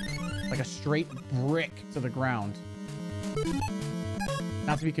 Like a straight brick to the ground.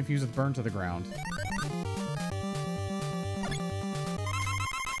 Not to be confused with burn to the ground.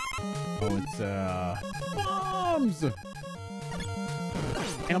 Oh, it's, bombs!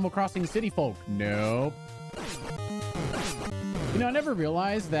 Animal Crossing City Folk. Nope. You know, I never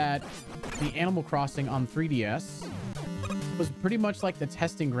realized that the Animal Crossing on 3DS was pretty much like the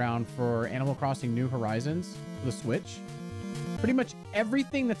testing ground for Animal Crossing New Horizons for the Switch. Pretty much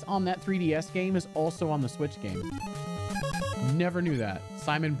everything that's on that 3DS game is also on the Switch game. Never knew that.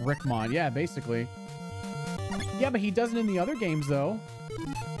 Simon Brickmont. Yeah, basically. Yeah, but he doesn't in the other games, though.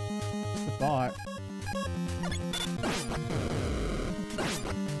 Just a thought.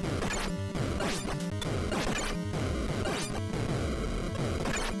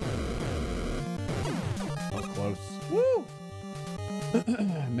 That was close. Woo!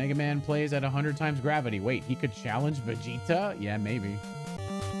 Mega Man plays at 100 times gravity. Wait, he could challenge Vegeta? Yeah, maybe.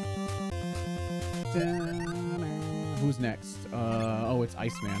 Who's next? Oh, it's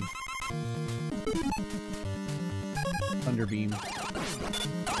Iceman. Thunderbeam.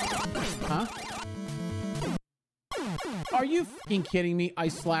 Huh? Are you fucking kidding me,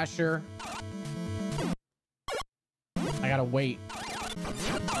 Ice Slasher? I gotta wait.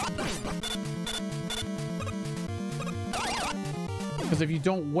 Because if you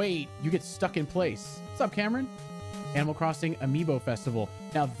don't wait, you get stuck in place. What's up, Cameron? Animal Crossing Amiibo Festival.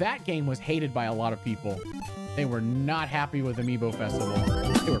 Now, that game was hated by a lot of people. They were not happy with Amiibo Festival.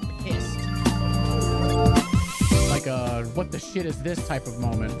 They were pissed. Like a, what the shit is this type of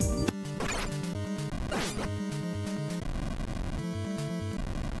moment.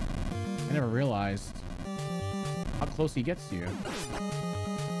 I never realized how close he gets to you.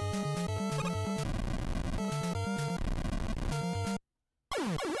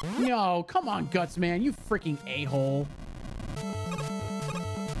 No, come on, Guts, man. You freaking a-hole.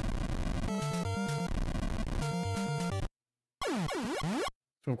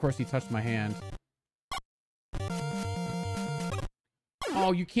 So, of course, he touched my hand.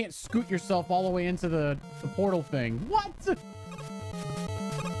 Oh, you can't scoot yourself all the way into the portal thing. What?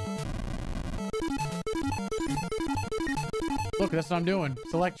 Look, that's what I'm doing.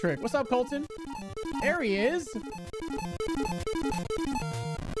 It's electric. What's up, Colton? There he is.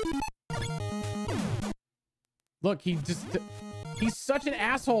 Look, he's such an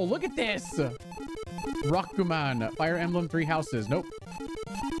asshole. Look at this. Rokuman, Fire Emblem 3 Houses. Nope.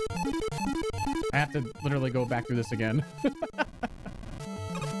 I have to literally go back through this again.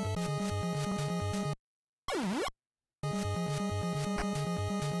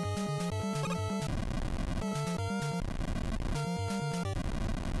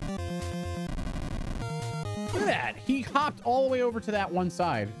 Look at that. He hopped all the way over to that one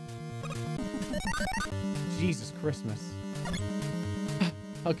side. Jesus Christmas.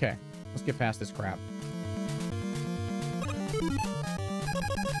 Okay, let's get past this crap.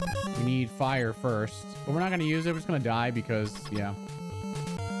 We need fire first, but we're not going to use it. We're just going to die because, yeah.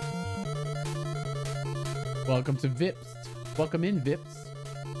 Welcome to Vips. Welcome in, Vips.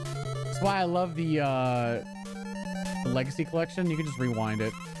 That's why I love the Legacy Collection. You can just rewind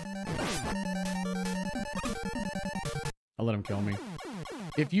it. I'll let him kill me.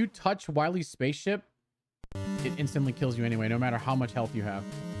 If you touch Wily's spaceship, it instantly kills you anyway, no matter how much health you have.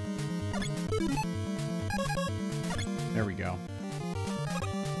 There we go.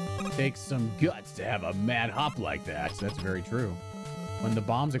 Takes some guts to have a mad hop like that. That's very true. When the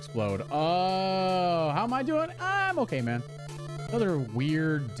bombs explode. Oh, how am I doing? I'm okay, man. Another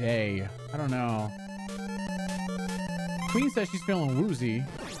weird day. I don't know. Queen says she's feeling woozy.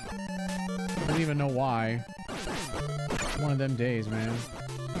 I don't even know why. One of them days, man.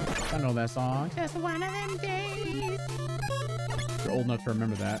 I know that song. Just one of them days. You're old enough to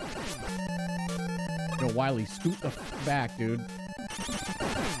remember that. Yo, Wily, scoot the back, dude.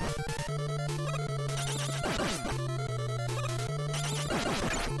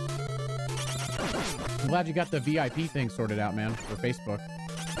 I'm glad you got the VIP thing sorted out, man, for Facebook.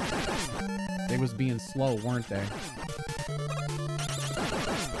 They was being slow, weren't they?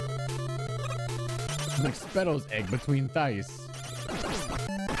 Like Spetto's egg between thighs.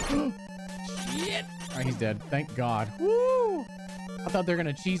 Shit! Alright, he's dead. Thank God. Woo! I thought they were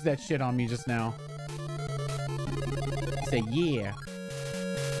gonna cheese that shit on me just now. Say yeah.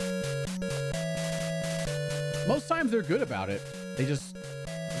 Most times they're good about it. They just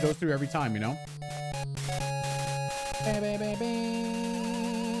go through every time, you know?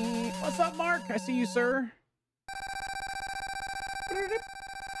 What's up, Mark? I see you, sir.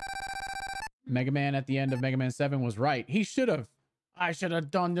 Mega Man at the end of Mega Man 7 was right. He should have. I should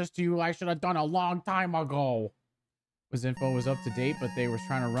have done this to you. I should have done a long time ago. His info was up to date, but they were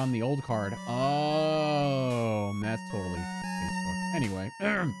trying to run the old card. Oh, that's totally Facebook. Anyway.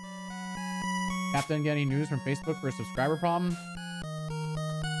 Captain, get any news from Facebook for a subscriber problem?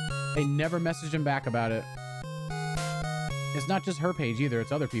 They never messaged him back about it. It's not just her page either.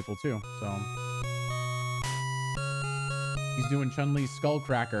 It's other people too. So he's doing Chun-Li's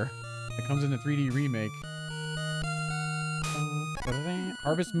Skullcracker. It comes in the 3D remake.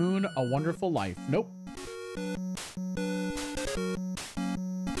 Harvest Moon, A Wonderful Life. Nope.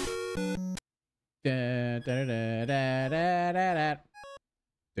 Da, da, da, da, da, da, da.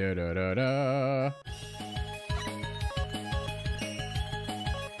 Da, da, da, da.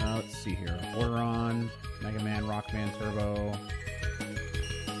 Let's see here. Wateron, Mega Man, Rockman Turbo.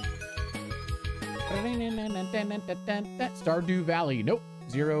 Stardew Valley. Nope.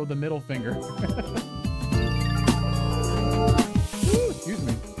 Zero the middle finger. Ooh, excuse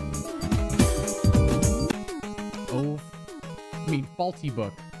me. Oh, I mean faulty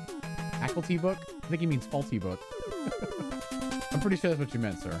book. Faculty book? I think he means faulty book. I'm pretty sure that's what you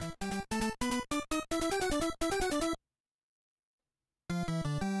meant, sir.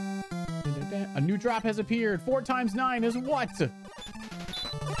 A new drop has appeared. 4 times 9 is what?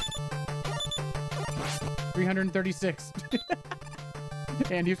 336.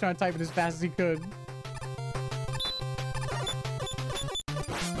 And he was trying to type it as fast as he could.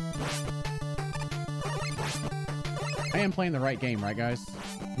 I am playing the right game, right, guys?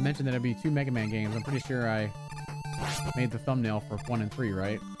 I mentioned that it'd be 2 Mega Man games. I'm pretty sure I made the thumbnail for 1 and 3,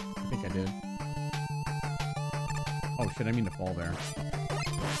 right? I think I did. Oh, shit, I mean to fall there.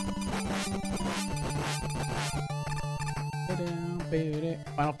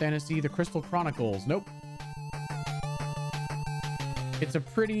 Final Fantasy, The Crystal Chronicles. Nope. It's a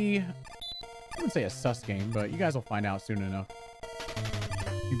pretty, I wouldn't say a sus game, but you guys will find out soon enough.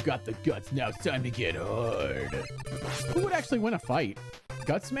 You've got the guts, now it's time to get hard. Who would actually win a fight?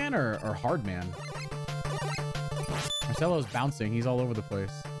 Guts Man or Hard Man? Marcelo's bouncing. He's all over the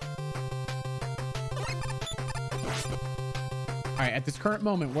place. All right, at this current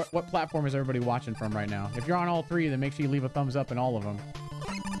moment, what platform is everybody watching from right now? If you're on all three, then make sure you leave a thumbs up in all of them.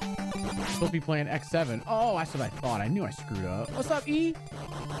 I'm supposed to be playing X7. Oh, that's what I thought. I knew I screwed up. What's up, E?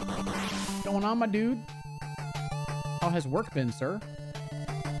 What's going on, my dude? How has work been, sir?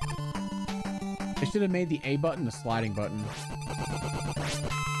 They should have made the A button the sliding button.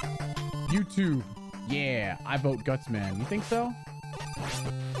 YouTube. Yeah, I vote Gutsman. You think so?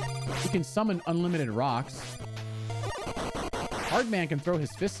 You can summon unlimited rocks. Hardman can throw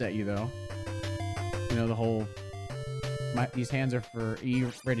his fists at you, though. You know, the whole... these hands are for E,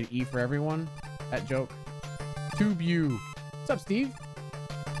 rated E for everyone. That joke. Tube you. What's up, Steve?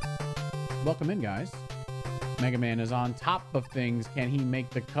 Welcome in, guys. Mega Man is on top of things. Can he make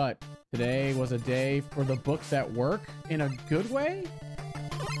the cut? Today was a day for the books at work. In a good way?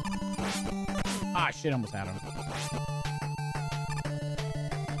 Ah, shit, almost had him.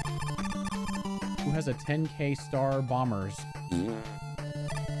 Who has a 10K star bombers? The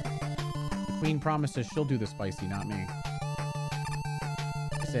queen promises she'll do the spicy, not me.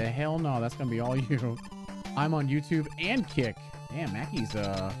 I said, hell no, that's gonna be all you. I'm on YouTube and Kick. Damn, Mackey's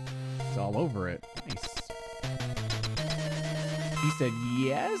he's all over it. Nice. He said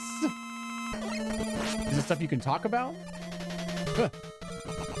yes. Is this stuff you can talk about?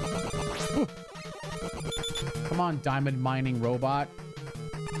 Come on, diamond mining robot.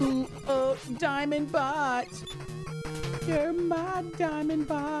 Ooh, oh, diamond bot. You're my diamond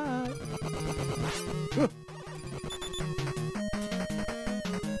bot.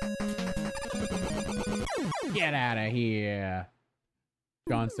 Get out of here.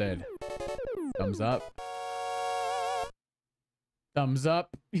 John said, thumbs up. Thumbs up.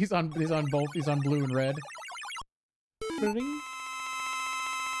 He's on both. He's on blue and red.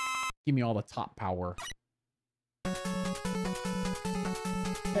 Give me all the top power.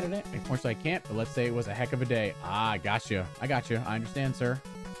 Unfortunately, I can't, but let's say it was a heck of a day. Ah, I got you. I got you. I understand, sir.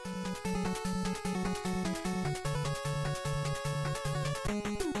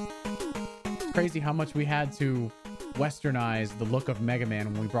 It's crazy how much we had to westernize the look of Mega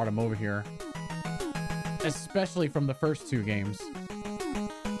Man when we brought him over here. Especially from the first two games.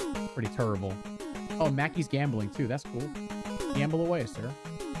 Pretty terrible. Oh, Mackey's gambling too. That's cool. Gamble away, sir.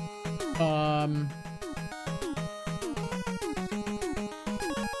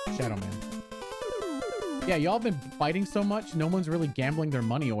 Shadow Man. Yeah, y'all been fighting so much, no one's really gambling their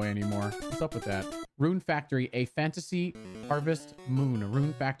money away anymore. What's up with that? Rune Factory, a fantasy harvest moon.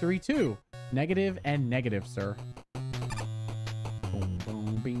 Rune Factory 2. Negative and negative, sir. Boom,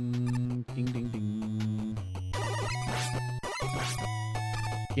 boom, bing, ding, ding, ding.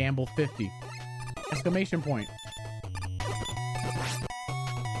 Gamble 50. Exclamation point.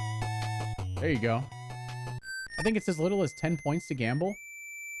 There you go. I think it's as little as 10 points to gamble.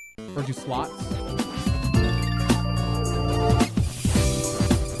 Or do slots.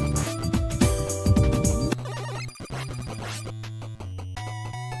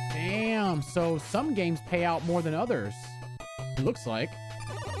 Damn, so some games pay out more than others. It looks like.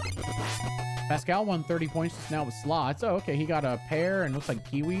 Pascal won 30 points just now with slots. Oh, okay, he got a pear and looks like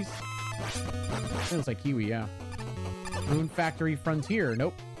kiwis. It looks like kiwi, yeah. Rune Factory Frontier,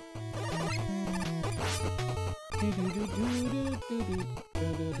 nope.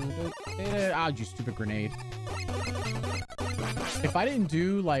 Ah, you stupid grenade. If I didn't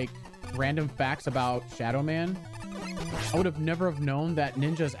do like random facts about Shadow Man, I would have never have known that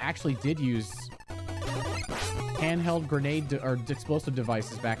ninjas actually did use handheld grenade or explosive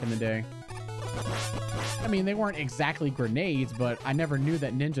devices back in the day. I mean, they weren't exactly grenades, but I never knew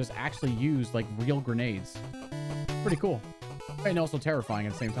that ninjas actually used like real grenades. Pretty cool. And also terrifying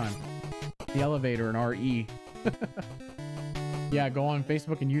at the same time. The elevator and RE. Yeah, go on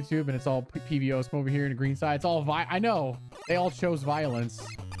Facebook and YouTube and it's all PVOs. Come over here in the green side. It's all I know. They all chose violence.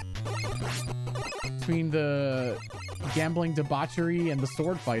 Between the gambling debauchery and the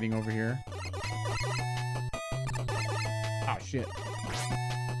sword fighting over here. Oh, shit.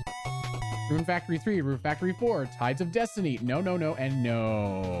 Rune Factory 3, Rune Factory 4, Tides of Destiny. No, no, no, and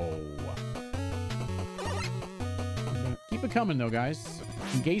no. Keep it coming, though, guys.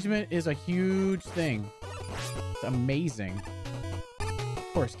 Engagement is a huge thing. It's amazing.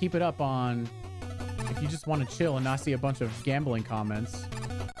 Of course, keep it up on if you just want to chill and not see a bunch of gambling comments.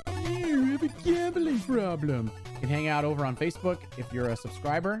 You have a gambling problem. You can hang out over on Facebook if you're a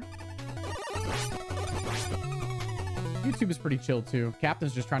subscriber. YouTube is pretty chill too.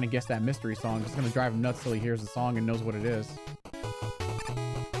 Captain's just trying to guess that mystery song. It's gonna drive him nuts till he hears the song and knows what it is.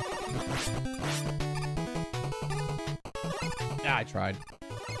 Yeah, I tried.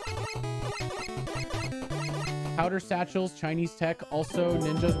 Powder satchels, Chinese tech. Also,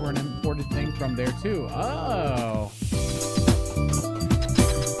 ninjas were an imported thing from there too. Oh.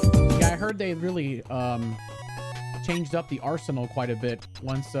 Yeah, I heard they really changed up the arsenal quite a bit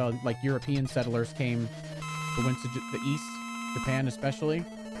once like European settlers came who went to the east, Japan especially.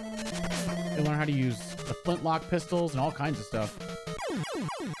 They learned how to use the flintlock pistols and all kinds of stuff.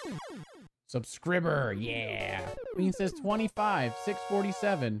 Subscriber, yeah. Queen says 25,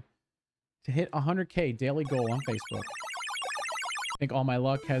 647 to hit 100K daily goal on Facebook. I think all my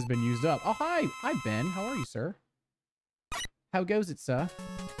luck has been used up. Oh, hi. Hi, Ben. How are you, sir? How goes it, sir?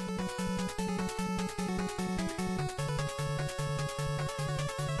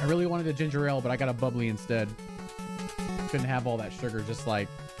 I really wanted a ginger ale, but I got a bubbly instead. Couldn't have all that sugar just like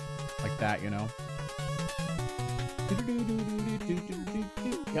that, you know?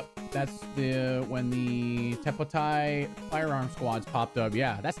 Yep, that's when the Tepotai firearm squads popped up.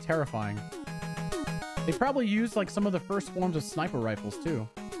 Yeah, that's terrifying. They probably used like some of the first forms of sniper rifles too.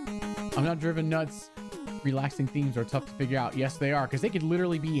 I'm not driven nuts. Relaxing themes are tough to figure out. Yes, they are, because they could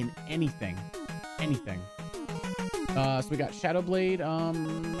literally be in anything. Anything. So we got Shadowblade. I'll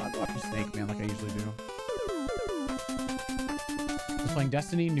go after Snake Man like I usually do. Just playing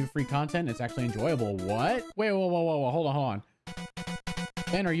Destiny, new free content. It's actually enjoyable. What? Wait, whoa. Hold on.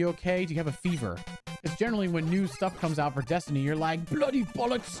 Ben, are you okay? Do you have a fever? It's generally when new stuff comes out for Destiny, you're like, bloody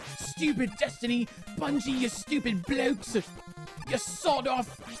bollocks, stupid Destiny, Bungie, you stupid blokes, you sod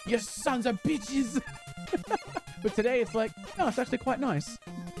off, you sons of bitches. But today it's like, no, it's actually quite nice.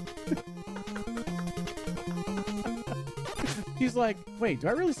 He's like, wait, do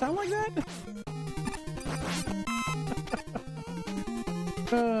I really sound like that?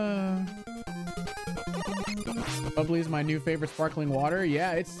 Bubbly is my new favorite sparkling water.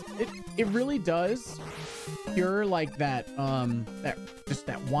 Yeah, it really does cure like that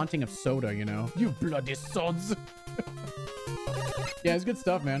that wanting of soda, you know? You bloody sods. Yeah, it's good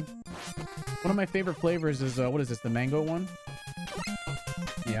stuff, man. One of my favorite flavors is what is this, the mango one?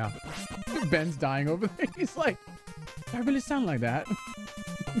 Yeah. Ben's dying over there. He's like, do I really sound like that?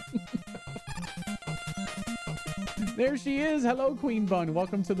 There she is. Hello, Queen Bun.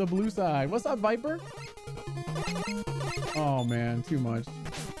 Welcome to the blue side. What's up, Viper? Oh, man. Too much.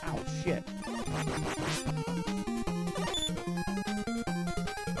 Ow, shit.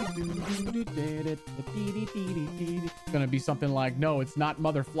 It's gonna be something like, no, it's not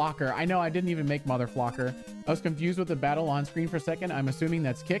Mother Flocker. I know, I didn't even make Mother Flocker. I was confused with the battle on screen for a second. I'm assuming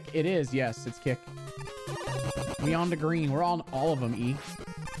that's Kick. It is. Yes, it's Kick. We on the green. We're on all of them, E.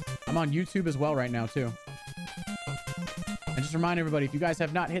 I'm on YouTube as well right now, too. And just remind everybody, if you guys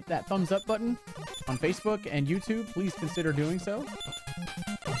have not hit that thumbs up button on Facebook and YouTube, please consider doing so.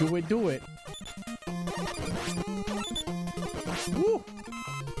 Do it, do it. Woo!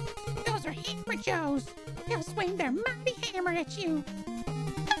 Those are hammer Joes. They'll swing their mighty hammer at you.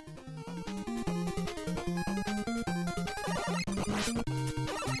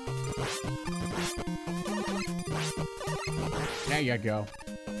 There you go.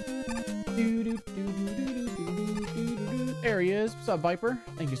 There he is. What's up, Viper?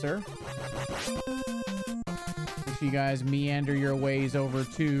 Thank you, sir. Make sure you guys meander your ways over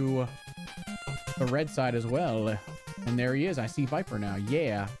to the red side as well. And there he is. I see Viper now.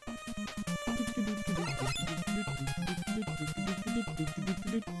 Yeah.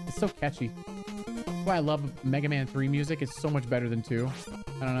 It's so catchy. That's why I love Mega Man 3 music. It's so much better than 2.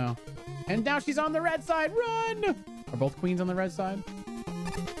 I don't know. And now she's on the red side. Run! Are both queens on the red side?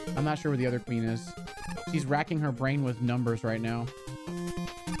 I'm not sure where the other queen is. She's racking her brain with numbers right now.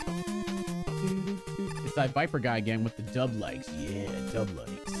 It's that Viper guy again with the dub likes. Yeah, dub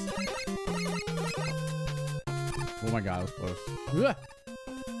likes. Oh my god, that was close. Ugh.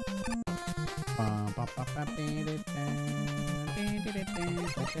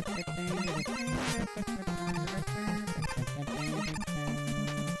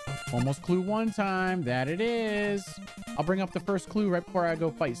 Almost clue one time. That it is. I'll bring up the first clue right before I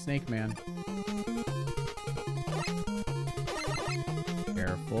go fight Snake Man.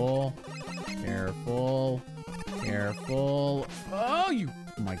 Careful. Careful. Careful. Oh, you.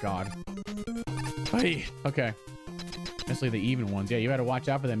 Oh my god. Hey. Okay. Especially the even ones. Yeah, you gotta watch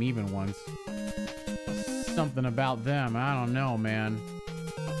out for them even ones. Something about them. I don't know, man.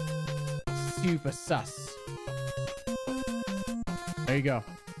 Super sus. There you go.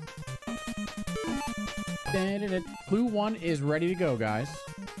 Clue 1 is ready to go, guys.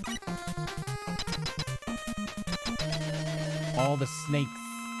 All the snakes.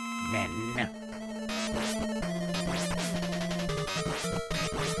 Men.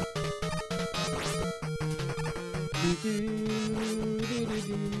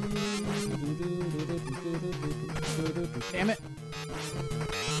 Damn it.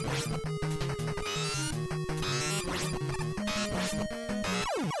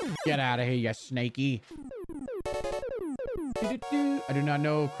 Get out of here, you snaky. I do not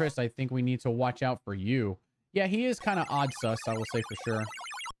know, Chris. I think we need to watch out for you. Yeah, he is kind of odd sus, I will say for sure.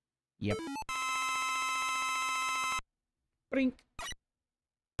 Yep. Brink.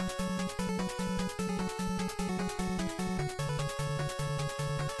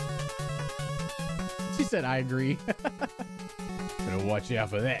 She said, I agree. Better watch out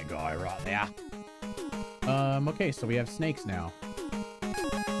for that guy right there. Okay, so we have snakes now.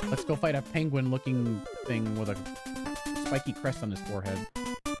 Let's go fight a penguin-looking thing with a spiky crest on his forehead.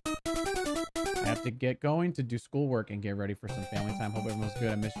 I have to get going to do schoolwork and get ready for some family time. Hope everyone's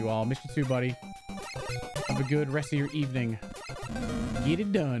good. I miss you all. Miss you too, buddy. Have a good rest of your evening. Get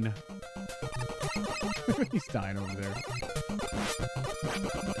it done. He's dying over there.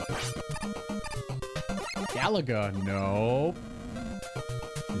 Galaga. No.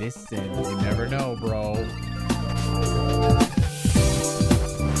 Listen, you never know, bro.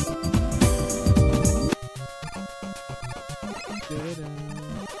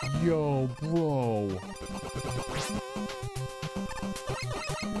 Yo, bro.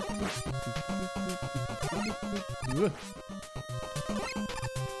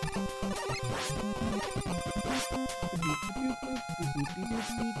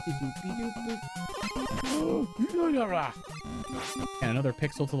 And another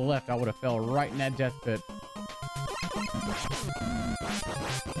pixel to the left, I would have fell right in that death pit.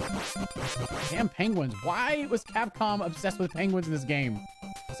 Damn penguins. Why was Capcom obsessed with penguins in this game?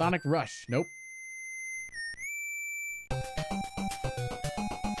 Sonic Rush. Nope.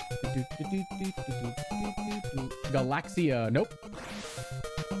 Galaxia. Nope.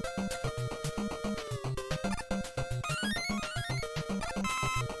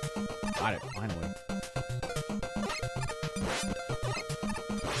 Got it, finally.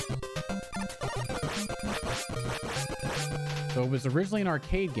 So it was originally an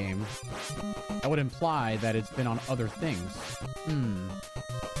arcade game. That would imply that it's been on other things.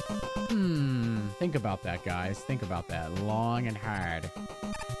 Think about that, guys. Think about that. Long and hard.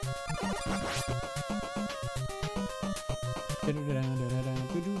 I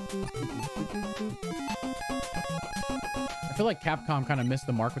feel like Capcom kind of missed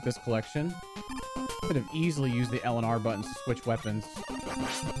the mark with this collection. Could have easily used the L and R buttons to switch weapons.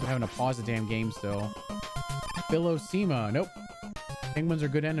 I'm having to pause the damn game still. Philosema. Nope. Penguins are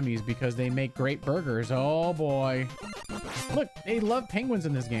good enemies because they make great burgers. Oh boy. Look, they love penguins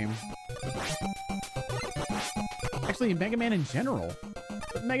in this game. Actually, Mega Man in general.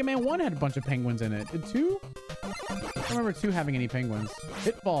 But Mega Man 1 had a bunch of penguins in it. Did 2? I don't remember 2 having any penguins.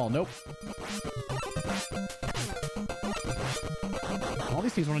 Pitfall. Nope. All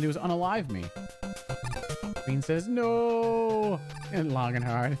these things want to do is unalive me. Bean says no. And long and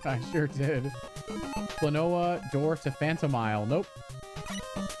hard. I sure did. Planoa, door to Phantom Isle. Nope.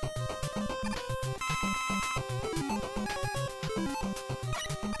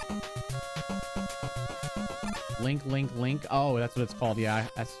 Link, link, link. Oh, that's what it's called. Yeah,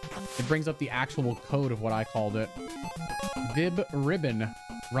 that's. It brings up the actual code of what I called it. Vib ribbon.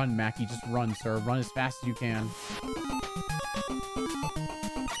 Run, Mackie. Just run, sir. Run as fast as you can.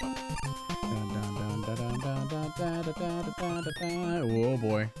 Oh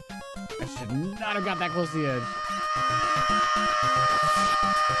boy. I should not have got that close to the edge.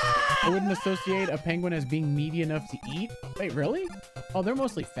 I wouldn't associate a penguin as being meaty enough to eat. Wait, really? Oh, they're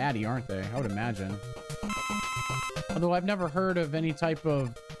mostly fatty, aren't they? I would imagine. Although I've never heard of any type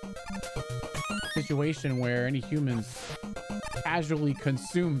of situation where any humans casually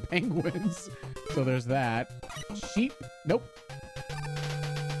consume penguins. So there's that. Sheep? Nope.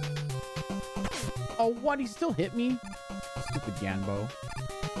 Oh, what? He still hit me? Stupid Ganbo.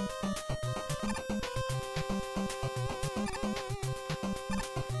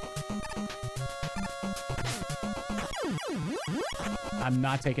 I'm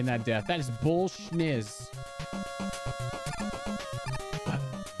not taking that death. That is bullshniz. I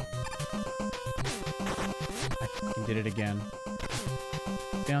fucking did it again.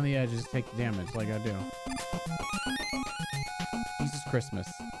 Stay on the edge, just take the damage like I do. Jesus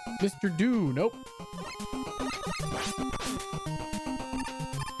Christmas. Mr. Do. Nope.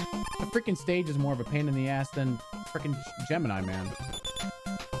 The freaking stage is more of a pain in the ass than freaking Gemini Man.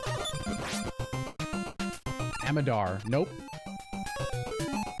 Amadar. Nope.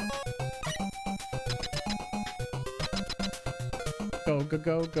 Go, go,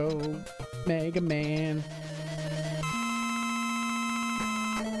 go, go. Mega Man.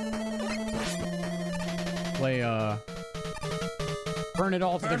 Play, burn it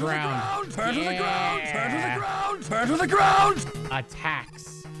all to the ground. Turn to the ground! Turn to the ground! Turn to the ground!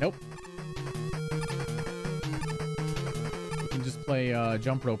 Attacks. Nope. You can just play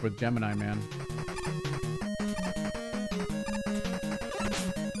jump rope with Gemini Man.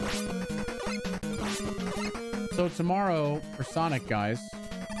 So tomorrow for Sonic, guys,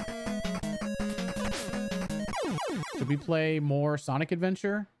 should we play more Sonic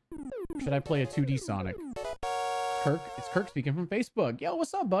Adventure? Or should I play a 2D Sonic? Kirk, it's Kirk speaking from Facebook. Yo,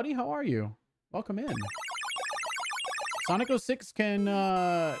 what's up, buddy? How are you? Welcome in. Sonic 06 can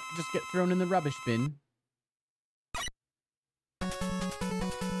just get thrown in the rubbish bin.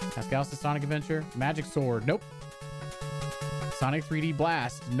 Pascal's the Sonic Adventure. Magic Sword. Nope. Sonic 3D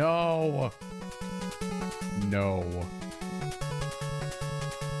Blast. No. No.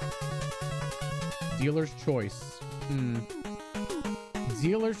 Dealer's Choice.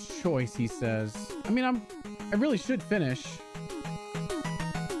 Dealer's Choice, he says. I mean, I really should finish.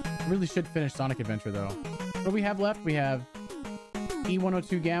 I really should finish Sonic Adventure, though. What do we have left? We have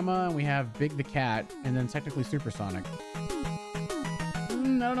E102 Gamma, and we have Big the Cat, and then technically Supersonic. I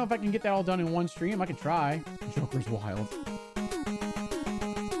don't know if I can get that all done in one stream. I can try. Joker's wild.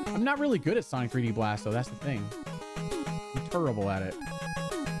 I'm not really good at Sonic 3D Blast, though. That's the thing. I'm terrible at it.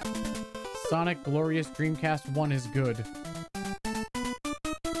 Sonic Glorious Dreamcast 1 is good.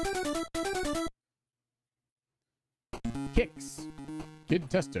 Kicks. Kid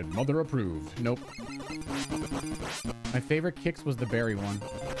tested, mother approved. Nope. My favorite Kicks was the berry one.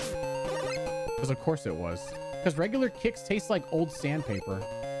 Because of course it was. Because regular Kicks taste like old sandpaper.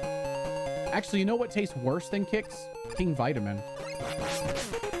 Actually, you know what tastes worse than Kicks? King Vitamin.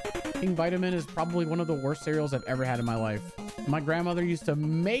 King Vitamin is probably one of the worst cereals I've ever had in my life. My grandmother used to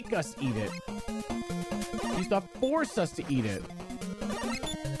make us eat it. She used to force us to eat it.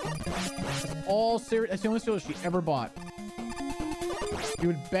 That's all cereal. That's the only cereal she ever bought. You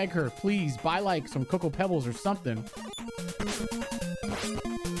would beg her, please buy like some Cocoa Pebbles or something.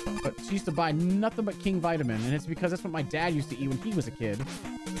 But she used to buy nothing but King Vitamin, and it's because that's what my dad used to eat when he was a kid.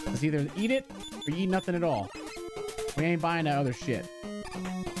 It's either eat it or you eat nothing at all. We ain't buying that other shit.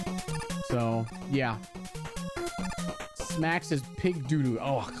 So, yeah. Smacks is pig doo-doo.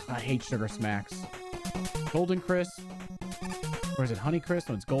 Oh, I hate Sugar Smacks. Golden Crisp. Or is it Honey Crisp?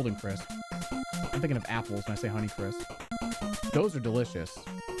 No, it's Golden Crisp. I'm thinking of apples when I say Honey Crisp. Those are delicious.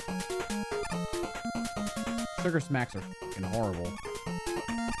 Sugar Smacks are fucking horrible.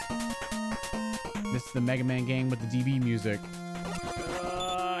 This is the Mega Man game with the DB music.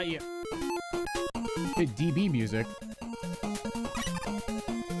 Yeah. Hey, DB music.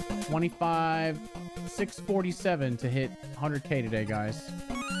 25, 647 to hit 100K today, guys.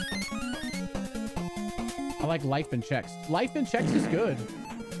 I like Life in Checks. Life in Checks is good.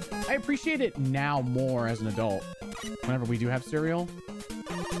 I appreciate it now more as an adult. Whenever we do have cereal.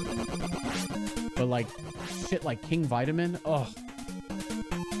 But like, shit like King Vitamin. Ugh.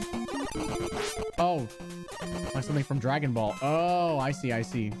 Oh. Like something from Dragon Ball. Oh, I see, I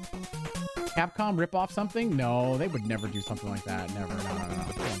see. Capcom rip off something? No, they would never do something like that. Never. No.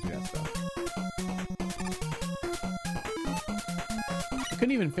 Don't do that stuff. I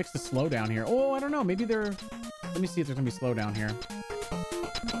couldn't even fix the slowdown here. Oh, I don't know. Maybe they're... Let me see if there's gonna be slowdown here.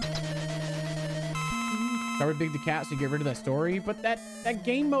 Start with Big the Cat so you get rid of that story. But that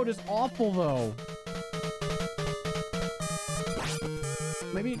game mode is awful, though.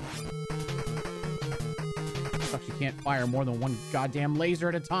 Maybe... Sucks you can't fire more than one goddamn laser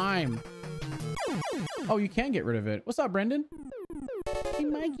at a time. Oh, you can get rid of it. What's up, Brendan? Hey,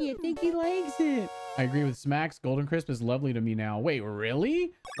 Mikey, I think he likes it. I agree with Smacks. Golden Crisp is lovely to me now. Wait,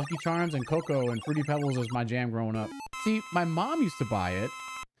 really? Lucky Charms and Cocoa and Fruity Pebbles was my jam growing up. See, my mom used to buy it.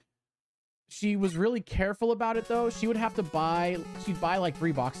 She was really careful about it, though. She would have to buy... She'd buy like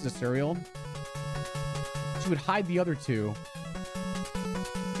 3 boxes of cereal. She would hide the other 2.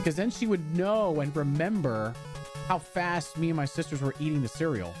 Because then she would know and remember how fast me and my sisters were eating the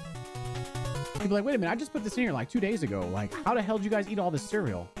cereal. She'd be like, wait a minute, I just put this in here like 2 days ago. Like, how the hell did you guys eat all this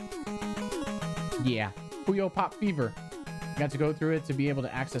cereal? Yeah. Puyo Pop Fever. Got to go through it to be able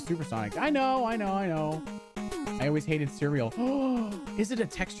to access Supersonic. I know. I always hated cereal. Oh, is it a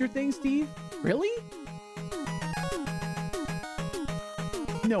texture thing, Steve? Really?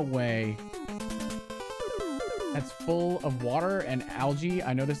 No way. That's full of water and algae.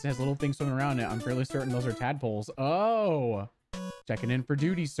 I noticed it has little things swimming around it. I'm fairly certain those are tadpoles. Oh. Checking in for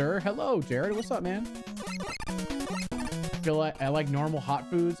duty, sir. Hello, Jared. What's up, man? I like normal hot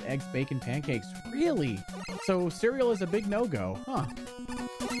foods, eggs, bacon, pancakes. Really? So cereal is a big no-go, huh?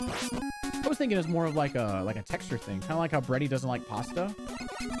 I was thinking it's more of like a texture thing, kind of like how Brady doesn't like pasta,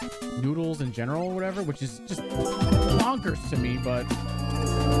 noodles in general, or whatever, which is just bonkers to me. But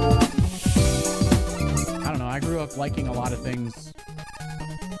I don't know. I grew up liking a lot of things.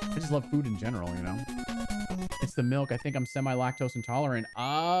 I just love food in general, you know. It's the milk. I think I'm semi-lactose intolerant.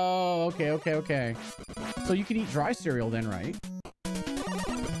 Oh, okay. So you can eat dry cereal then, right?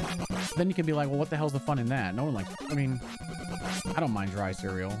 Then you can be like, well, what the hell's the fun in that? No one likes, I mean, I don't mind dry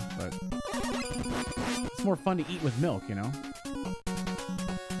cereal, but it's more fun to eat with milk, you know?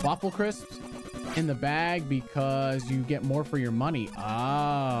 Waffle crisps in the bag because you get more for your money.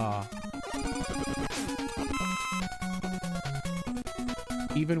 Ah.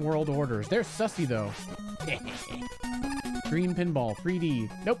 Even world orders. They're sussy, though. Dream Pinball 3D.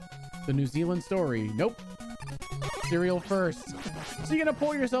 Nope. The New Zealand Story. Nope. Cereal first. So you're gonna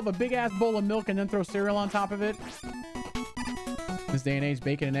pour yourself a big ass bowl of milk and then throw cereal on top of it? This day and age,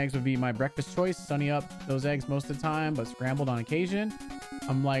 bacon and eggs would be my breakfast choice. Sunny up those eggs most of the time, but scrambled on occasion.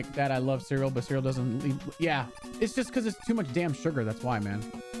 I'm like, Dad, I love cereal, but cereal doesn't leave. Yeah, it's just because it's too much damn sugar. That's why, man.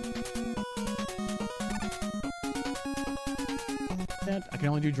 I can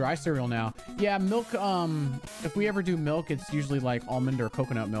only do dry cereal now. Yeah, milk, if we ever do milk, it's usually like almond or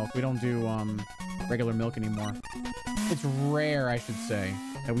coconut milk. We don't do regular milk anymore. It's rare, I should say,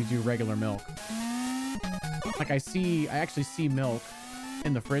 that we do regular milk. Like I actually see milk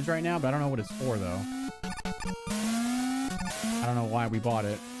in the fridge right now, but I don't know what it's for though. I don't know why we bought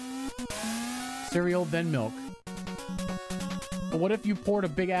it. Cereal, then milk. But what if you poured a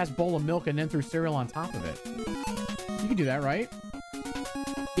big ass bowl of milk and then threw cereal on top of it? You can do that, right?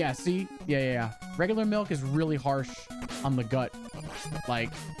 Yeah, see? Yeah. Regular milk is really harsh on the gut.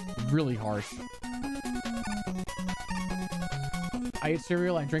 Like, really harsh. I eat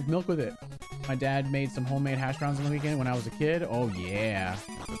cereal, I drink milk with it. My dad made some homemade hash browns on the weekend when I was a kid. Oh, yeah.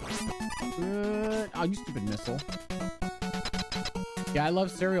 Good. Oh, you stupid missile. Yeah, I love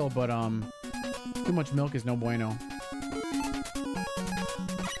cereal, but too much milk is no bueno.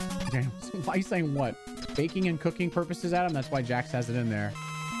 Damn. Why are you saying what? Baking and cooking purposes, Adam? That's why Jax has it in there.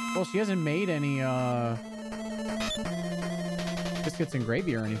 Well, she hasn't made any biscuits and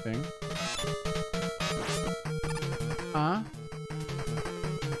gravy or anything. Huh?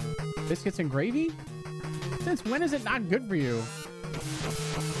 Biscuits and gravy? Since when is it not good for you?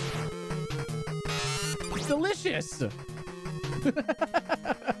 It's delicious.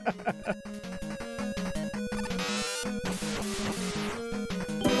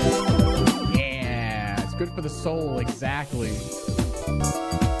 Yeah, it's good for the soul. Exactly.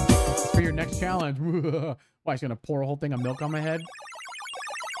 For your next challenge. Why, she's gonna pour a whole thing of milk on my head? It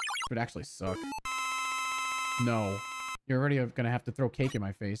would actually suck. No. You're already gonna have to throw cake in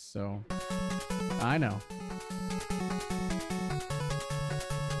my face, so... I know.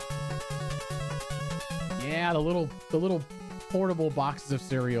 Yeah, the little portable boxes of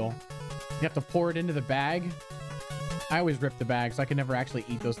cereal. You have to pour it into the bag. I always rip the bag, so I can never actually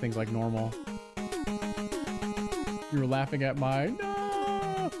eat those things like normal. You were laughing at my... No!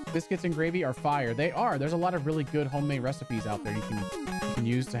 Biscuits and gravy are fire. They are. There's a lot of really good homemade recipes out there you can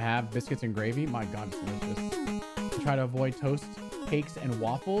use to have biscuits and gravy. My God, it's delicious. Try to avoid toast, cakes, and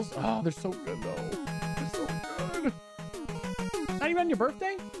waffles. Oh, they're so good, though. They're so good. Not even on your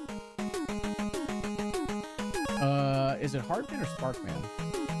birthday? Is it Hardman or Sparkman?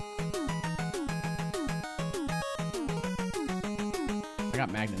 I got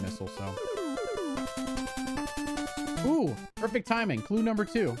Magnet Missile, so... Ooh, perfect timing. Clue number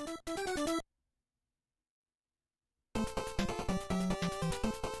 2.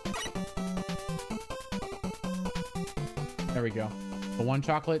 There we go. The one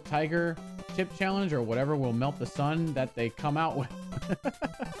chocolate tiger chip challenge or whatever will melt the sun that they come out with.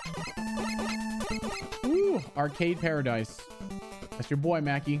 Ooh, arcade paradise. That's your boy,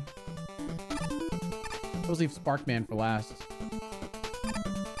 Mackie. Let's leave Sparkman for last.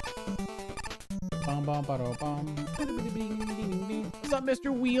 What's up,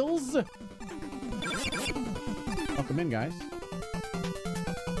 Mr. Wheels? Welcome in, guys.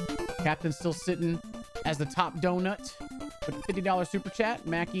 Captain's still sitting as the top donut with a $50 super chat.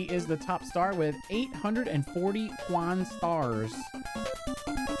 Mackie is the top star with 840 Quan stars.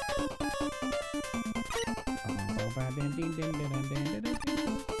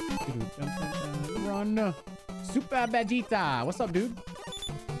 Run. Super Vegeta. What's up, dude?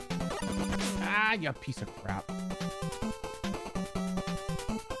 Ah, you piece of crap.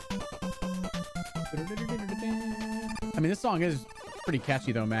 I mean, this song is Pretty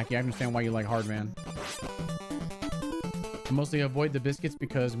catchy though, Mackie. I understand why you like Hardman. I mostly avoid the biscuits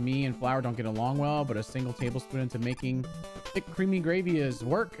because me and flour don't get along well, but a single tablespoon into making thick creamy gravy is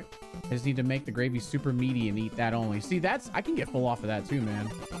work. I just need to make the gravy super meaty and eat that only. See, I can get full off of that too, man.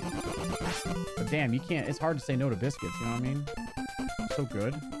 But damn, you can't, it's hard to say no to biscuits, you know what I mean? So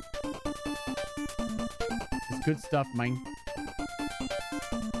good. It's good stuff, man.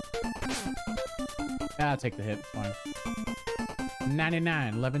 I'll take the hit, it's fine.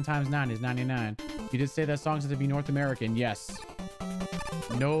 99, 11 times 9 is 99. You did say that songs have to be North American. Yes.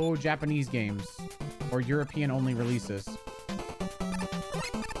 No Japanese games or European only releases.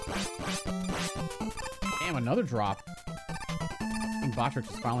 Damn, another drop. I think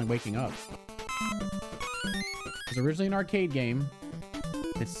Botrix is finally waking up. It was originally an arcade game.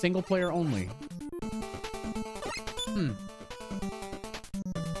 It's single player only.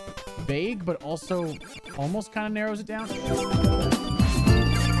 Vague, but also almost kind of narrows it down.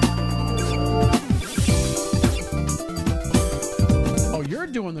 Oh, you're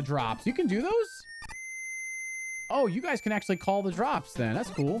doing the drops. You can do those? Oh, you guys can actually call the drops then. That's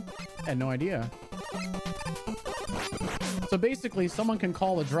cool. I had no idea. So basically, someone can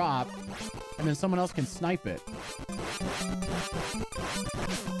call a drop, and then someone else can snipe it.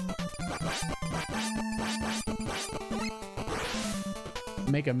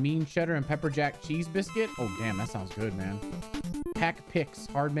 Make a mean cheddar and pepper jack cheese biscuit. Oh, damn, that sounds good, man. Pack picks,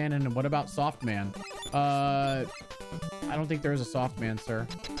 hard man, and what about soft man? I don't think there is a soft man, sir.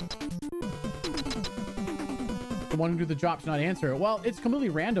 The one who do the drops not answer it. Well, it's completely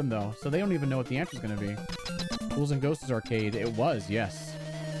random though, so they don't even know what the answer is going to be. Ghouls and Ghosts arcade. It was, yes.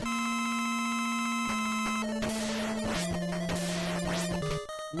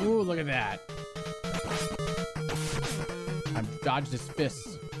 Ooh, look at that. I've dodged his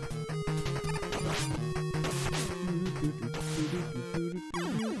fists.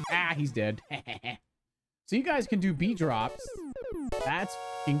 Ah, he's dead. So you guys can do B drops. That's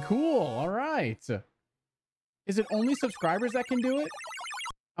fucking cool. All right. Is it only subscribers that can do it?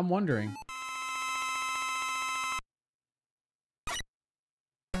 I'm wondering.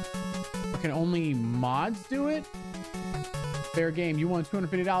 Or can only mods do it? Fair game. You won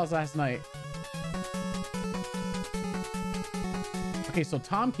 $250 last night. Okay, so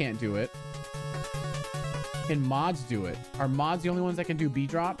Tom can't do it. Can mods do it? Are mods the only ones that can do B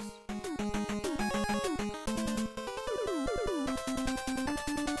drops?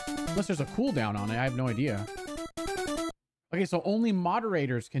 Unless there's a cooldown on it, I have no idea. Okay, so only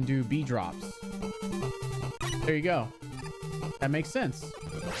moderators can do B drops. There you go. That makes sense.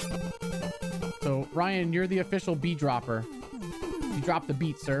 So Ryan, you're the official B dropper. You dropped the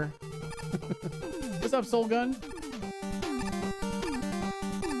beat, sir. What's up, Soul Gun?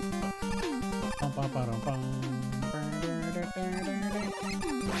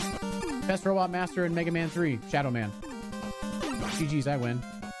 Best Robot Master in Mega Man 3, Shadow Man. GG's, I win.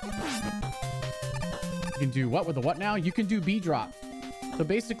 You can do what with the what now? You can do B drop. So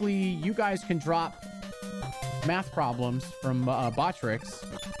basically, you guys can drop math problems from Botrix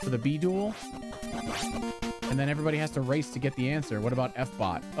for the B duel. And then everybody has to race to get the answer. What about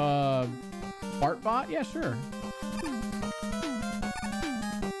F-bot? Bartbot? Yeah, sure.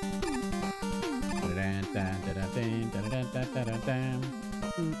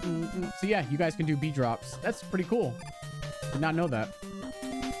 So yeah, you guys can do B drops. That's pretty cool. Did not know that.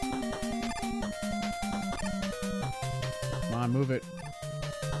 Come on, move it.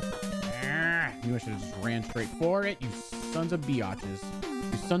 Knew I should have just ran straight for it. You sons of biatches.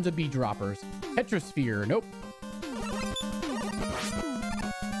 You sons of B droppers. Tetrasphere. Nope.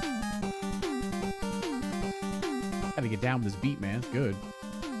 Gotta get down with this beat, man. It's good.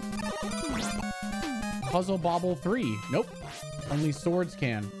 Puzzle Bobble 3. Nope. Only swords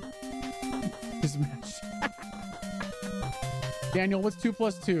can. This match. Daniel, what's 2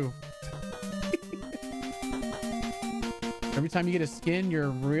 plus 2? Every time you get a skin, you're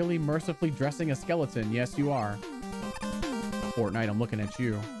really mercifully dressing a skeleton. Yes, you are. Fortnite, I'm looking at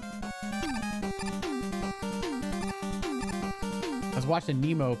you. I was watching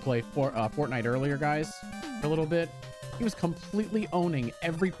Nemo play Fortnite earlier, guys, for a little bit. He was completely owning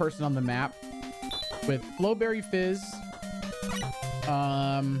every person on the map with Flowberry Fizz,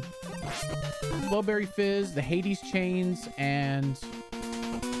 Flowberry Fizz, the Hades Chains, and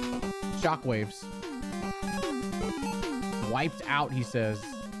Shockwaves. Wiped out, he says.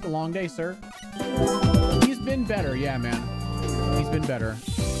 It's a long day, sir. He's been better. Yeah, man. He's been better.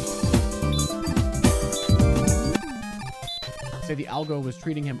 Say the algo was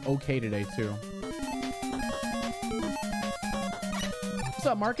treating him okay today, too. What's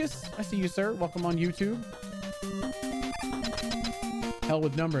up, Marcus? I see you, sir. Welcome on YouTube. Hell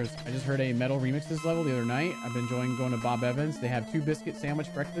with numbers. I just heard a metal remix this level the other night. I've been enjoying going to Bob Evans. They have 2 biscuit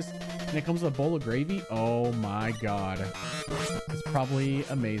sandwich breakfast and it comes with a bowl of gravy. Oh my god. It's probably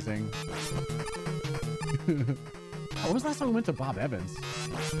amazing. When was the last time we went to Bob Evans?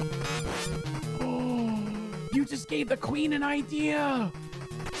 Oh, you just gave the queen an idea.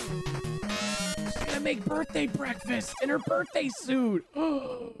 She's gonna make birthday breakfast in her birthday suit.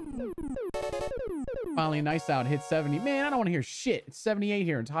 Finally nice out, hit 70. Man, I don't want to hear shit. It's 78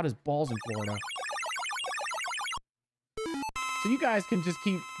 here. It's hot as balls in Florida. So you guys can just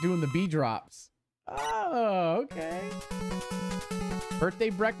keep doing the bee drops. Oh, okay. Birthday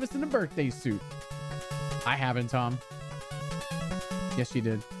breakfast in a birthday suit. I haven't, Tom. Yes, she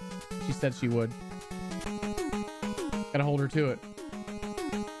did. She said she would. Gotta hold her to it.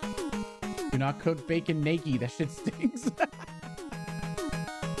 Do not cook bacon naked. That shit stinks.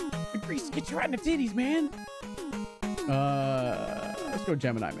 The grease gets you right in the titties, man. Let's go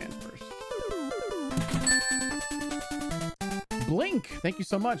Gemini Man first. Blink, thank you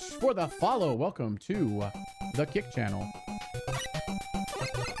so much for the follow. Welcome to the Kick channel.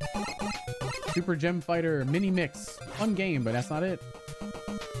 Super Gem Fighter Mini Mix. Fun game, but that's not it.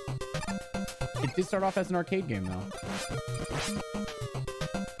 It did start off as an arcade game, though.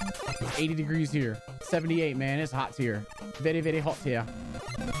 It's 80 degrees here. 78, man. It's hot here. Very, very hot here.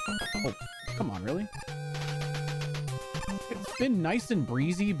 Oh, come on, really? It's been nice and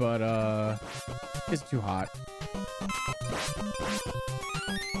breezy, but, it's too hot.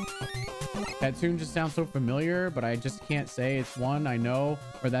 That tune just sounds so familiar, but I just can't say it's one I know,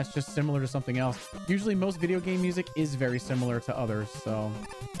 or that's just similar to something else. Usually most video game music is very similar to others, so.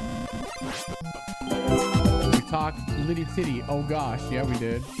 We talked Litty Titty. Oh gosh, yeah, we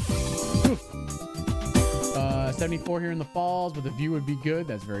did. 74 here in the falls, but the view would be good.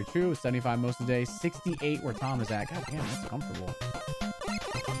 That's very true. 75 most of the day. 68 where Tom is at. God damn, that's comfortable.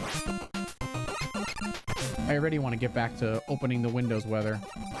 I already want to get back to opening the windows weather.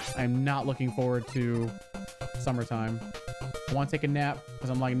 I'm not looking forward to summertime. I want to take a nap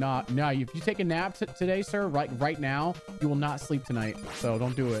because I'm like, nah, if you take a nap today, sir, right now, you will not sleep tonight. So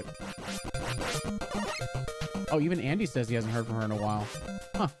don't do it. Oh, even Andy says he hasn't heard from her in a while.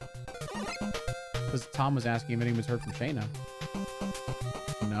 Huh. Because Tom was asking if anyone's heard from Shayna.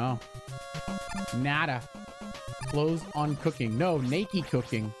 No. Nada. Clothes on cooking. No, naked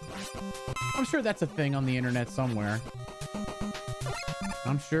cooking. I'm sure that's a thing on the internet somewhere.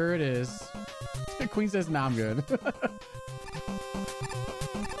 I'm sure it is. Queen says, nah, I'm good.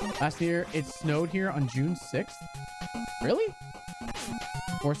 Last year, it snowed here on June 6th. Really?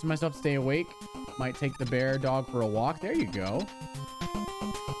 Forcing myself to stay awake. Might take the bear dog for a walk. There you go.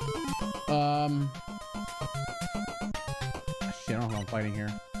 Shit, I don't know who I'm fighting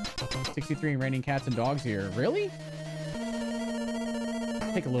here. 63 raining cats and dogs here. Really?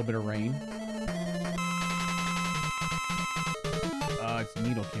 Take a little bit of rain. It's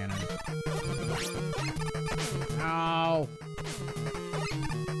needle cannon. Ow.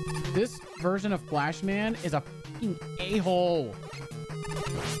 This version of Flashman is a fucking a-hole.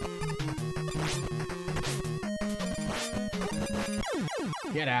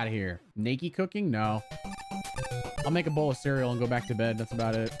 Get out of here. Naked cooking? No. I'll make a bowl of cereal and go back to bed. That's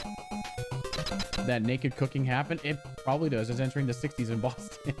about it. That naked cooking happen? It probably does. It's entering the 60s in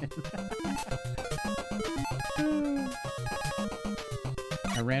Boston.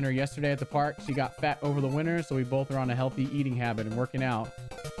 I ran her yesterday at the park. She got fat over the winter, so we both are on a healthy eating habit and working out.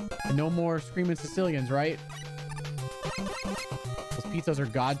 And no more screaming Sicilians, right? Those pizzas are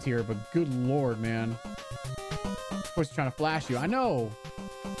god tier, but good lord, man. Of course, trying to flash you. I know.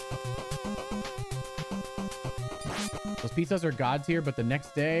 Those pizzas are god tier, but the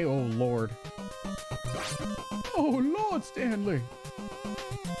next day, oh lord. Oh lord, Stanley.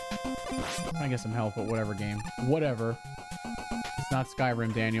 I get some help, but whatever game. Whatever. It's not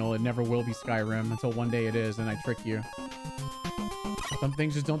Skyrim, Daniel. It never will be Skyrim until one day it is, and I trick you. Some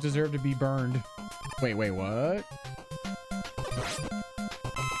things just don't deserve to be burned. Wait, what?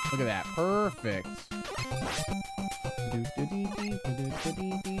 Look at that. Perfect.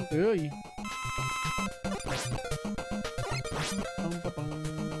 Oy.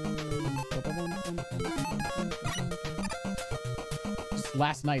 Just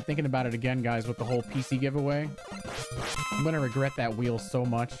last night thinking about it again, guys, with the whole PC giveaway. I'm gonna regret that wheel so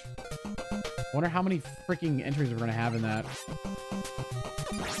much. Wonder how many freaking entries we're gonna have in that.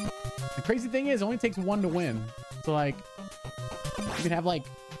 The crazy thing is, it only takes one to win. So like, you can have like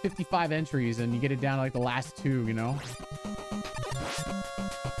 55 entries and you get it down to like the last two, you know?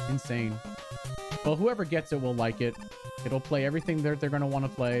 Insane. Well, whoever gets it will like it. It'll play everything they're going to want to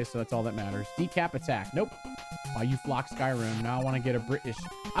play, so that's all that matters. Decap attack. Nope. Oh, you flock Skyrim. Now I want to get a British.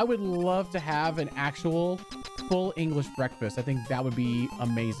 I would love to have an actual full English breakfast. I think that would be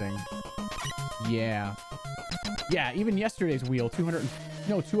amazing. Yeah. Yeah, even yesterday's wheel,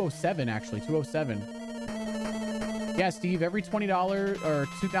 207 actually, 207. Yeah, Steve, every $20 or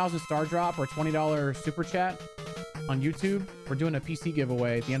 2,000 star drop or $20 super chat on YouTube, we're doing a PC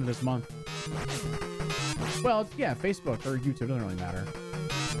giveaway at the end of this month. Well, yeah, Facebook or YouTube, doesn't really matter.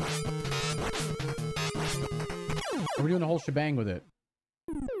 We're doing a whole shebang with it.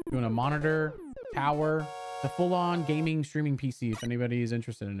 Doing a monitor, tower, the full-on gaming streaming PC if anybody is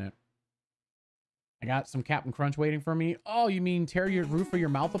interested in it. I got some Captain Crunch waiting for me. Oh, you mean tear your roof of your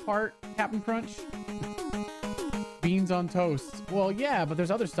mouth apart, Captain Crunch? Beans on toast. Well, yeah, but there's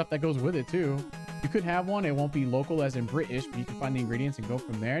other stuff that goes with it too. You could have one. It won't be local as in British, but you can find the ingredients and go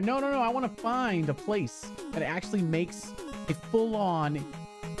from there. No. I want to find a place that actually makes a full-on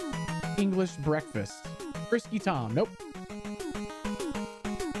English breakfast. Frisky Tom. Nope.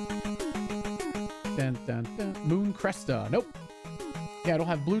 Dun, dun, dun. Moon Cresta. Nope. Yeah, it'll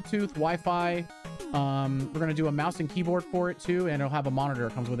have Bluetooth, Wi-Fi. We're going to do a mouse and keyboard for it too, and it'll have a monitor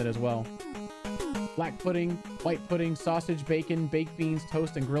that comes with it as well. Black pudding, white pudding, sausage, bacon, baked beans,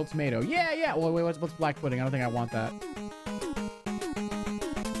 toast, and grilled tomato. Yeah. Well, wait, what's black pudding? I don't think I want that.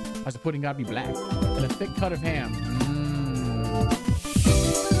 Why's the pudding gotta be black? And a thick cut of ham.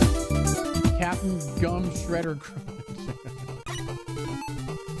 Captain Gum Shredder Crunch.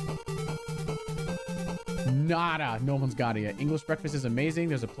 Nada. No one's got it yet. English breakfast is amazing.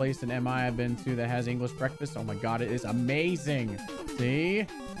 There's a place in MI I've been to that has English breakfast. Oh my god, it is amazing. See?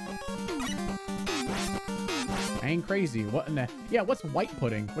 I ain't crazy. What in the... Yeah, what's white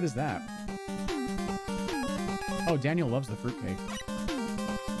pudding? What is that? Oh, Daniel loves the fruitcake.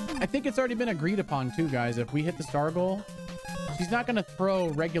 I think it's already been agreed upon too, guys. If we hit the star goal, she's not going to throw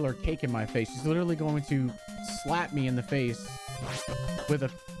regular cake in my face. She's literally going to slap me in the face with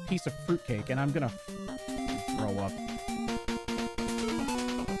a piece of fruitcake, and I'm going to throw up.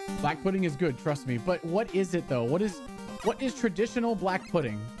 Black pudding is good, trust me. But what is it, though? What is traditional black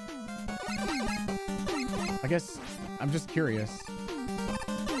pudding? I guess I'm just curious.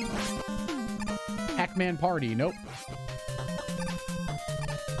 Pac-Man Party. Nope.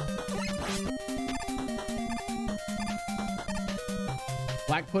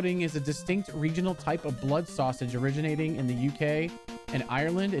 Black pudding is a distinct regional type of blood sausage originating in the UK and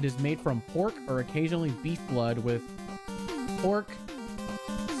Ireland. It is made from pork or occasionally beef blood with pork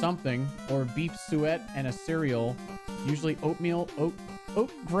something or beef suet and a cereal, usually oatmeal, oat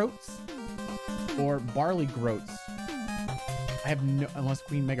groats, or barley groats. I have no, unless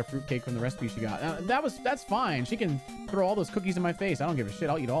Queen Mega fruitcake from the recipe she got. That's fine. She can throw all those cookies in my face. I don't give a shit.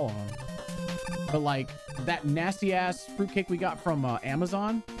 I'll eat all of them. But like that nasty ass fruitcake we got from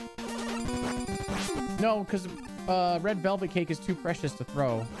Amazon. No, because red velvet cake is too precious to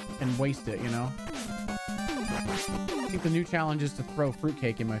throw and waste it, you know? I think the new challenge is to throw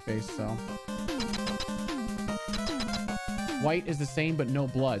fruitcake in my face, so. White is the same, but no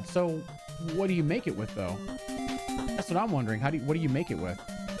blood. So what do you make it with, though? That's what I'm wondering. What do you make it with?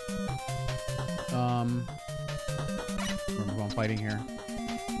 Remember who I'm fighting here.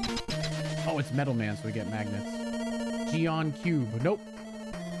 Oh, it's Metal Man, so we get magnets. Geon Cube. Nope.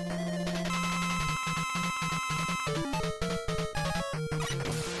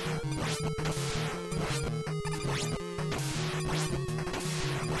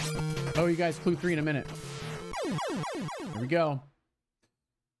 Oh, you guys, clue 3 in a minute. Here we go.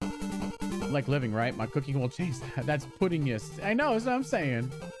 Like living, right? My cooking will change that. That's puddingist. I know, that's what I'm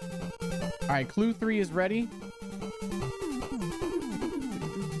saying. All right, clue 3 is ready.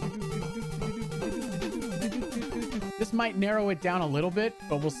 This might narrow it down a little bit,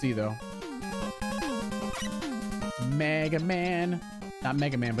 but we'll see though. Mega Man. Not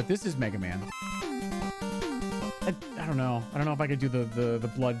Mega Man, but this is Mega Man. I don't know. I don't know if I could do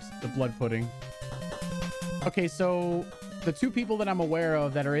the blood pudding. Okay, so the 2 people that I'm aware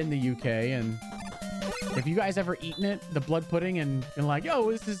of that are in the UK, and if you guys ever eaten it, the blood pudding, and been like,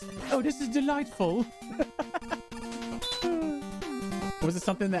 oh, this is delightful. Was it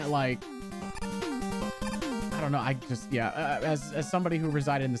something that like, I don't know. I just, yeah, as somebody who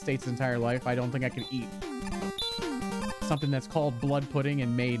resided in the States his entire life, I don't think I could eat something that's called blood pudding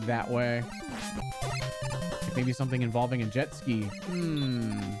and made that way. Like maybe something involving a jet ski.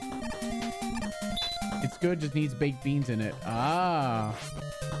 It's good, just needs baked beans in it. Ah.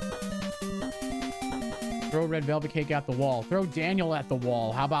 Throw red velvet cake at the wall. Throw Daniel at the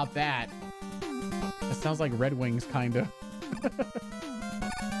wall. How about that? That sounds like Red Wings, kind of.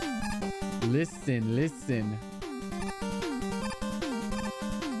 Listen.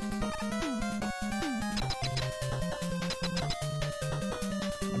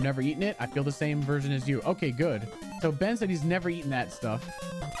 I've never eaten it. I feel the same version as you. Okay, good. So Ben said he's never eaten that stuff.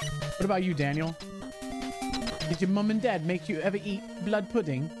 What about you, Daniel? Did your mom and dad make you ever eat blood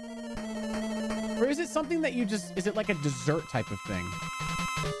pudding? Or is it something that you just... Is it like a dessert type of thing?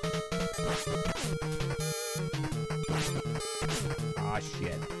 Ah,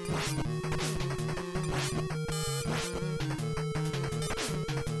 shit.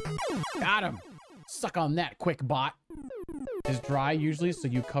 Got him. Suck on that, quick bot. It's dry usually, so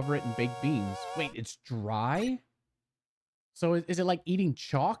you cover it in baked beans. Wait, it's dry? So is it like eating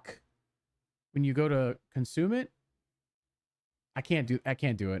chalk when you go to consume it? I can't do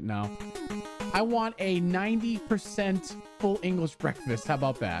it, no. I want a 90% full English breakfast. How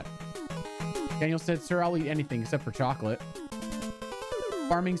about that? Daniel said, sir, I'll eat anything except for chocolate.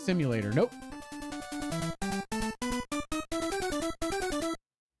 Farming simulator. Nope.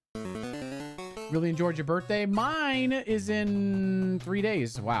 Really enjoyed your birthday. Mine is in 3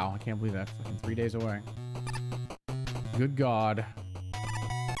 days. Wow, I can't believe that. Fucking 3 days away. Good God.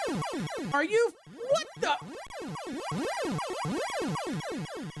 Are you... What the...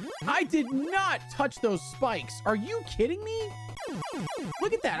 I did not touch those spikes. Are you kidding me?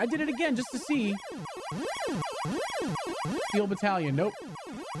 Look at that. I did it again just to see. Steel Battalion. Nope.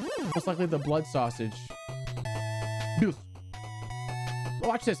 Most likely the blood sausage. Ugh.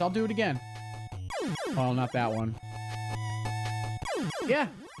 Watch this. I'll do it again. Oh, not that one. Yeah.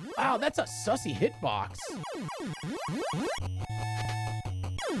 Wow, that's a sussy hitbox.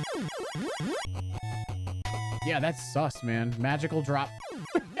 Yeah, that's sus, man. Magical drop.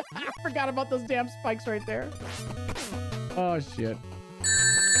 I forgot about those damn spikes right there. Oh, shit.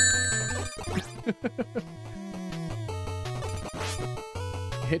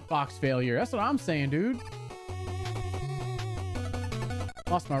 Hitbox failure. That's what I'm saying, dude.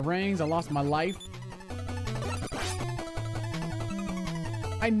 Lost my rings. I lost my life.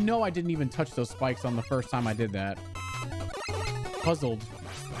 I know I didn't even touch those spikes on the first time I did that. Puzzled.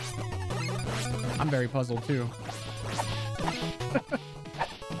 I'm very puzzled, too.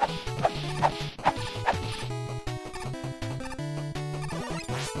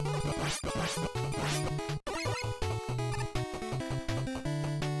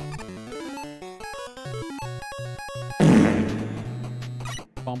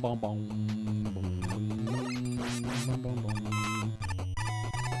 Bum, bum, bum, bum, bum, bum, bum.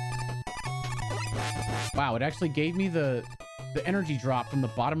 Wow, it actually gave me the energy drop from the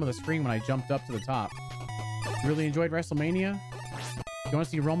bottom of the screen when I jumped up to the top. Really enjoyed WrestleMania? You want to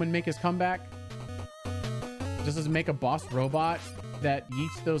see Roman make his comeback? Just as make a boss robot that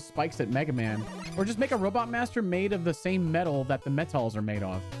yeets those spikes at Mega Man. Or just make a robot master made of the same metal that the metals are made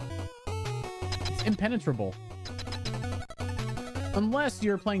of. It's impenetrable. Unless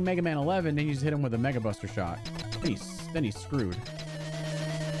you're playing Mega Man 11 and you just hit him with a Mega Buster shot. Then he's screwed.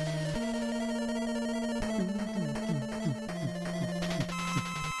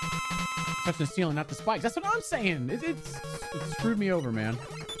 Touching the ceiling, not the spikes. That's what I'm saying. It screwed me over, man.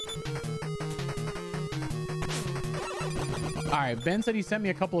 All right, Ben said he sent me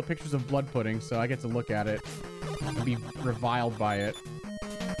a couple of pictures of blood pudding, so I get to look at it and be reviled by it.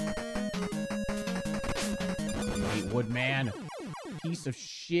 Hey, Woodman. Piece of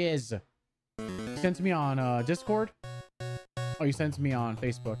shiz. You sent to me on Discord? Oh, you sent to me on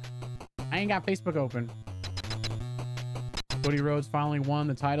Facebook. I ain't got Facebook open. Cody Rhodes finally won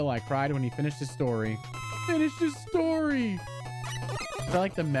the title. I cried when he finished his story. Finished his story! Is that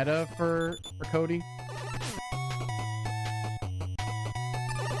like the meta for Cody?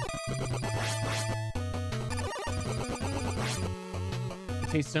 It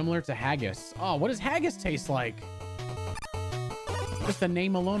tastes similar to haggis. Oh, what does haggis taste like? Just the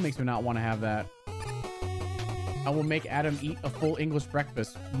name alone makes me not want to have that. I will make Adam eat a full English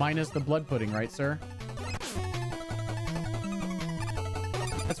breakfast, minus the blood pudding, right, sir?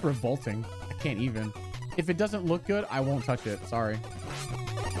 That's revolting. I can't even. If it doesn't look good, I won't touch it. Sorry.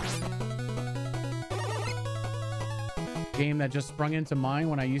 Game that just sprung into mind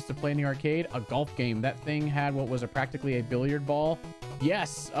when I used to play in the arcade. A golf game. That thing had what was practically a billiard ball.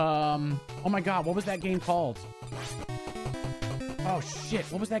 Yes. Oh my god, what was that game called? Oh shit,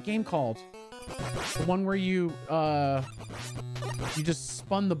 what was that game called? The one where you just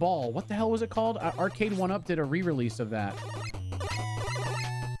spun the ball. What the hell was it called? Arcade 1-Up did a re-release of that.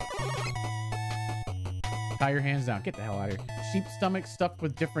 Tie your hands down. Get the hell out of here. Sheep stomach stuffed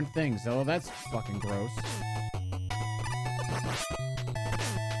with different things. Oh, that's fucking gross.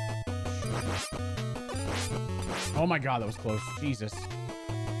 Oh my god, that was close. Jesus.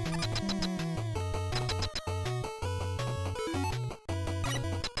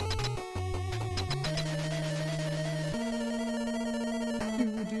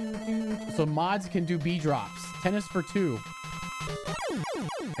 So mods can do B drops. Tennis for 2.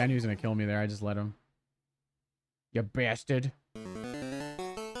 I knew he was gonna kill me there. I just let him. You bastard.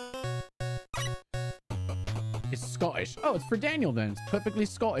 It's Scottish. Oh, it's for Daniel then. It's perfectly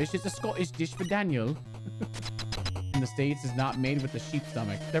Scottish. It's a Scottish dish for Daniel. In the States, is not made with the sheep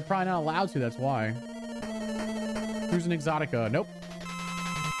stomach. They're probably not allowed to, that's why. Cruising Exotica. Nope.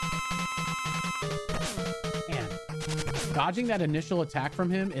 Man. Dodging that initial attack from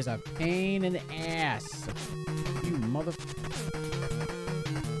him is a pain in the ass. You mother...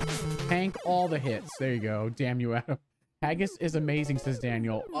 Tank all the hits. There you go. Damn you, Adam. Haggis is amazing, says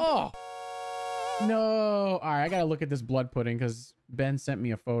Daniel. Oh! No. All right, I gotta look at this blood pudding because Ben sent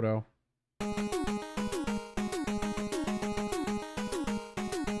me a photo.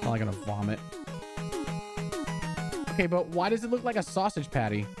 Probably gonna vomit. Okay, but why does it look like a sausage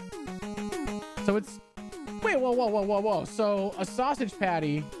patty? So it's... Wait, whoa, whoa, whoa, whoa, whoa. So a sausage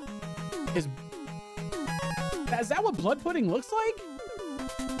patty is... Is that what blood pudding looks like?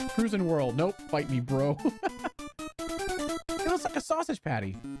 Cruising World. Nope. Fight me, bro. It looks like a sausage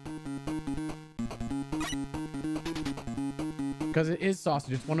patty. Because it is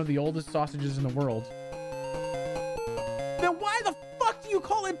sausage. It's one of the oldest sausages in the world. Then why the fuck do you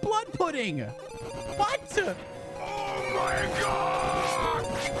call it blood pudding? What? Oh my god!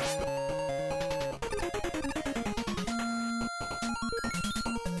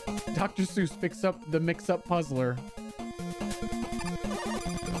 Dr. Seuss picks up the mix-up puzzler.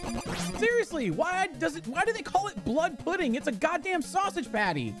 Seriously, why do they call it blood pudding? It's a goddamn sausage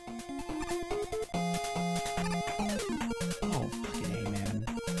patty.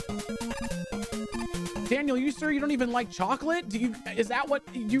 Daniel, you sure you don't even like chocolate? Is that what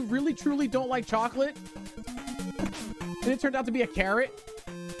you really truly don't like chocolate? And it turned out to be a carrot.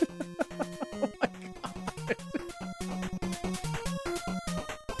 Oh my god.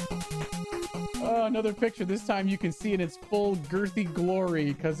 Oh, another picture. This time you can see in its full girthy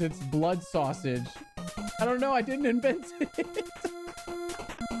glory because it's blood sausage. I don't know. I didn't invent it.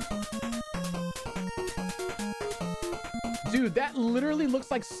 Dude, that literally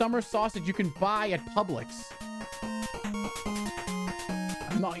looks like summer sausage you can buy at Publix.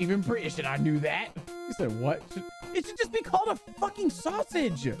 I'm not even British and I knew that. You said what? It should just be called a fucking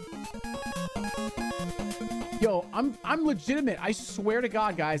sausage. Yo, I'm legitimate. I swear to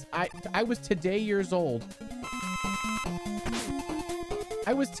God, guys. I was today years old.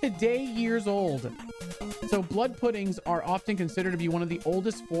 I was today years old. So blood puddings are often considered to be one of the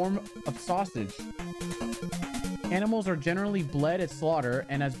oldest form of sausage. Animals are generally bled at slaughter,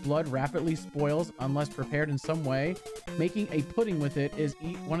 and as blood rapidly spoils unless prepared in some way, making a pudding with it is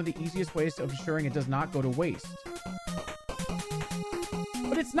one of the easiest ways of ensuring it does not go to waste.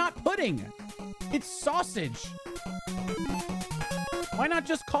 But it's not pudding. It's sausage. Why not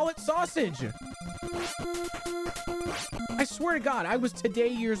just call it sausage? I swear to God, I was today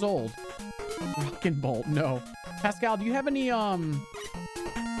years old. Rockin' Bolt, no. Pascal, do you have any, do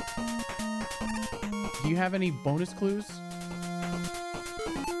you have any bonus clues?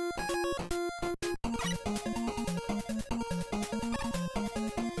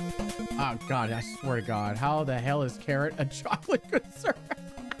 Oh, God, I swear to God. How the hell is carrot a chocolate concern?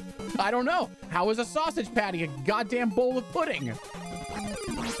 I don't know. How is a sausage patty a goddamn bowl of pudding?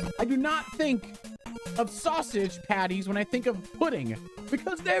 I do not think of sausage patties when I think of pudding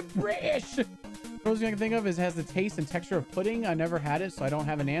because they're British. The only thing I can think of is it has the taste and texture of pudding. I never had it, so I don't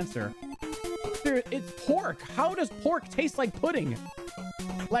have an answer. It's pork. How does pork taste like pudding?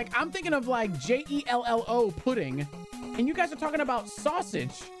 Like, I'm thinking of like Jello pudding, and you guys are talking about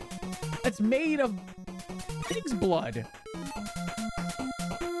sausage that's made of pig's blood.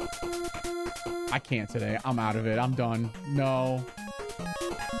 I can't today. I'm out of it. I'm done. No.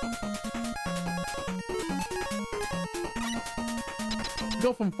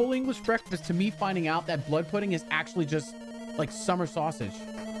 Go from full English breakfast to me finding out that blood pudding is actually just like summer sausage.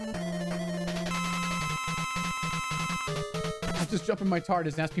 I'll just jump in my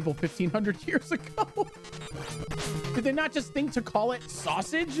TARDIS and ask people 1,500 years ago. Did they not just think to call it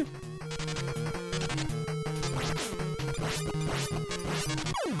sausage?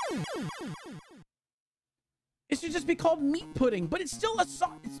 It should just be called meat pudding, but it's still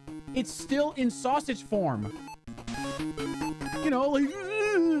it's still in sausage form. You know, like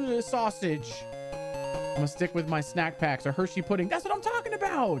sausage. I'm gonna stick with my snack packs or Hershey pudding. That's what I'm talking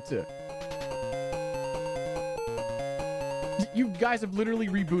about. You guys have literally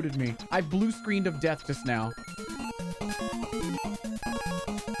rebooted me. I blue screened of death just now.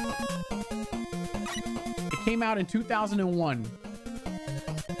 It came out in 2001.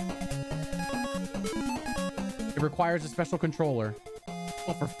 It requires a special controller.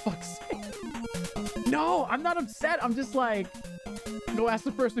 Oh, for fuck's sake. No, I'm not upset. I'm just like, go ask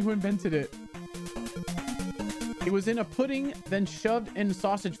the person who invented it. It was in a pudding, then shoved in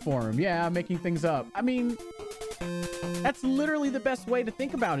sausage form. Yeah, I'm making things up. I mean, that's literally the best way to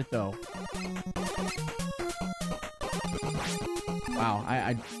think about it, though. Wow,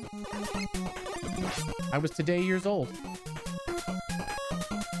 I was today years old.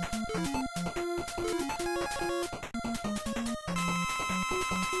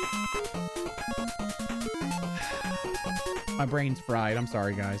 My brain's fried. I'm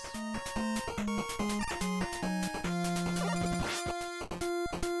sorry, guys.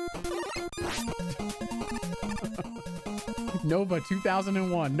 Nova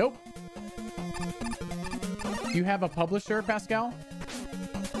 2001. Nope. You have a publisher, Pascal?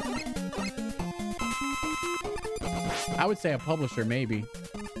 I would say a publisher, maybe.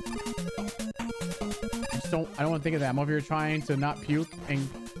 I don't want to think of that. I'm over here trying to not puke and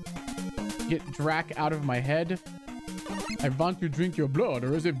get Drac out of my head. I want to drink your blood,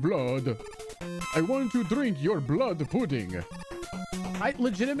 or is it blood? I want to drink your blood pudding. I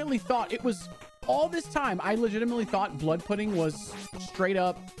legitimately thought it was, all this time, I legitimately thought blood pudding was straight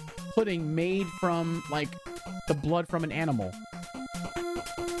up pudding made from, like, the blood from an animal.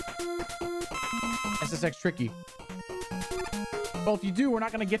 SSX tricky. Well, if you do, we're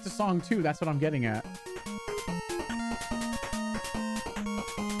not going to get to song 2. That's what I'm getting at.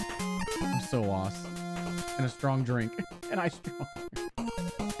 I'm so lost. And a strong drink. And I strong.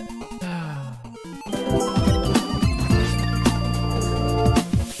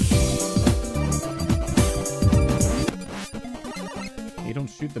 You don't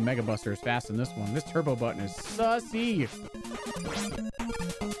shoot the Mega Buster as fast in this one. This turbo button is sussy.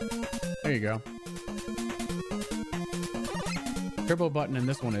 There you go. Turbo button in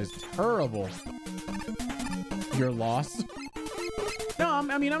this one is terrible. Your loss. No,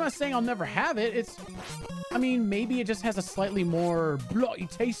 I mean, I'm not saying I'll never have it. It's, I mean, maybe it just has a slightly more bloody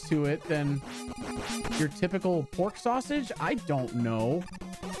taste to it than your typical pork sausage. I don't know.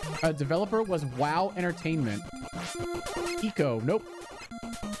 Developer was WoW Entertainment. Eco, nope.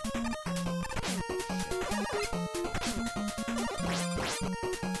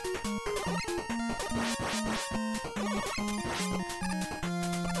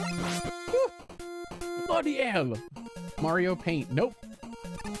 Bloody hell. Mario Paint, nope.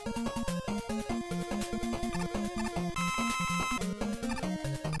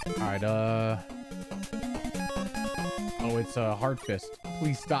 All right, oh, it's a hard fist.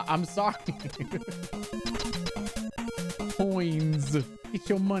 Please stop. I'm sorry. Coins. Get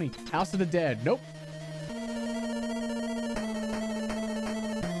your money. House of the Dead, nope.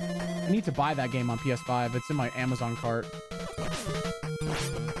 I need to buy that game on PS5. It's in my Amazon cart.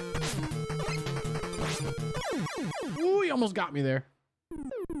 Ooh, he almost got me there.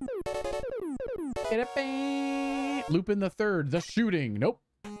 Lupin the Third, The Shooting. Nope.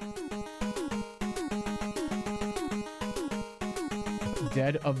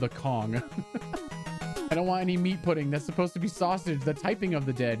 Dead of the Kong. I don't want any meat pudding. That's supposed to be sausage. The Typing of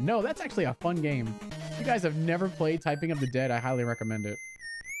the Dead. No, that's actually a fun game. If you guys have never played Typing of the Dead, I highly recommend it.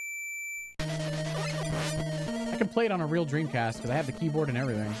 I can play it on a real Dreamcast because I have the keyboard and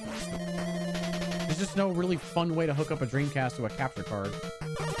everything. There's just no really fun way to hook up a Dreamcast to a capture card.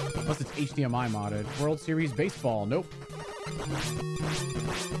 Unless it's HDMI modded. World Series Baseball. Nope.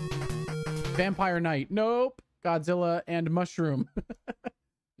 Vampire Knight. Nope. Godzilla and Mushroom.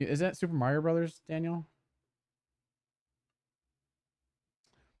 Is that Super Mario Brothers, Daniel?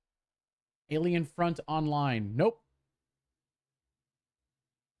 Alien Front Online. Nope.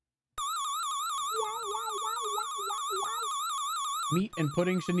 Meat and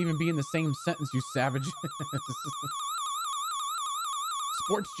pudding shouldn't even be in the same sentence, you savage.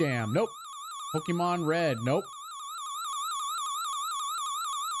 Sports Jam. Nope. Pokemon Red. Nope.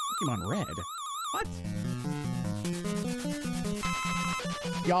 Pokemon Red? What?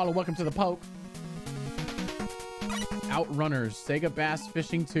 Y'all are welcome to the poke. Outrunners. Sega Bass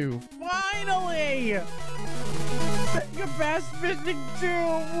Fishing 2. Finally! Sega Bass Fishing 2!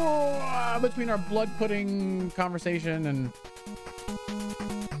 Whoa. Between our blood pudding conversation and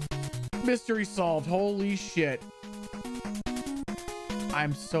mystery solved. Holy shit.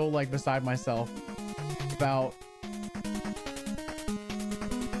 I'm so, like, beside myself about...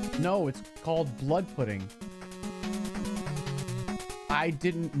 No, it's called blood pudding. I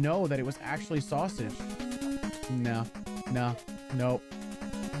didn't know that it was actually sausage. No, no, nope,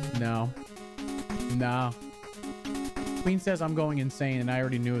 no, no. Queen says I'm going insane, and I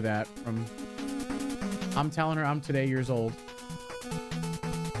already knew that from... I'm telling her I'm today years old.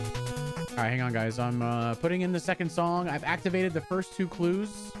 All right, hang on, guys. I'm putting in the second song. I've activated the first 2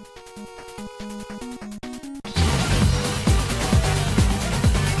 clues.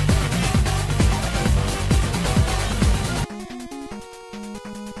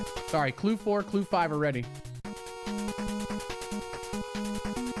 Sorry, clue 4, clue 5 are ready.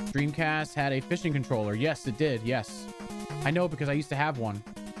 Dreamcast had a fishing controller. Yes, it did. Yes. I know because I used to have one.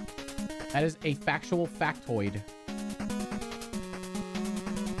 That is a factual factoid.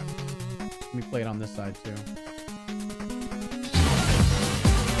 Let me play it on this side too.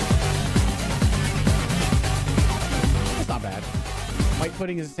 That's not bad. White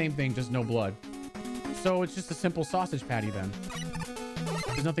pudding is the same thing, just no blood. So it's just a simple sausage patty then.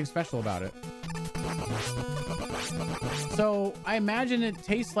 There's nothing special about it. So I imagine it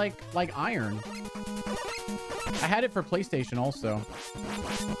tastes like iron. I had it for PlayStation also.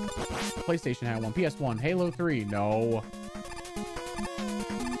 PlayStation had one. PS1. Halo 3. No.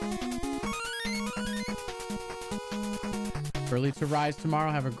 Early to rise tomorrow.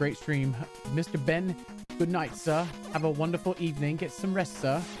 Have a great stream. Mr. Ben, good night, sir. Have a wonderful evening. Get some rest,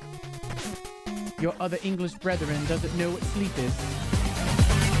 sir. Your other English brethren doesn't know what sleep is.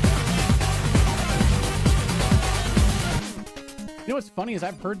 You know what's funny is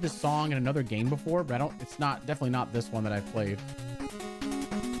I've heard this song in another game before, but it's definitely not this one that I've played.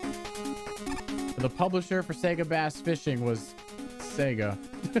 The publisher for Sega Bass Fishing was Sega.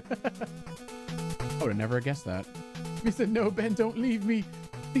 I would have never guessed that. He said, no, Ben, don't leave me.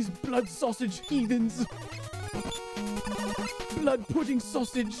 These blood sausage heathens. Blood pudding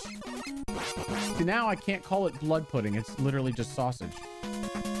sausage. See, now I can't call it blood pudding. It's literally just sausage.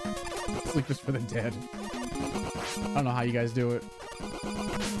 Sleep is for the dead. I don't know how you guys do it.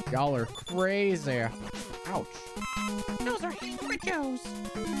 Y'all are crazy. Ouch. Those are Angry Joes.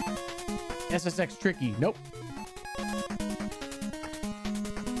 SSX tricky. Nope.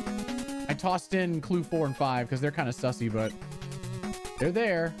 I tossed in clue 4 and 5 because they're kind of sussy, but they're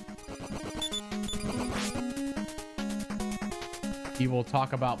there. He will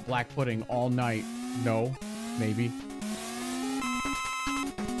talk about black pudding all night. No, maybe.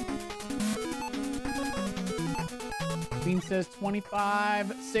 Queen says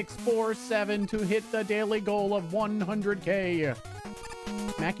 25,647 to hit the daily goal of 100K.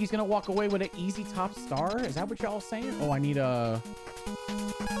 Mackey's gonna walk away with an easy top star. Is that what y'all saying? Oh, I need a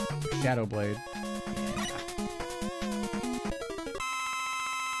Shadow Blade.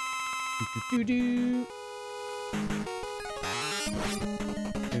 Yeah. Do.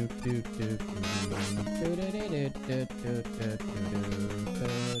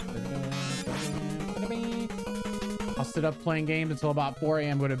 I'll sit up playing games until about 4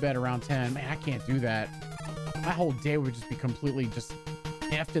 a.m. go to bed around 10. Man, I can't do that. My whole day would just be completely just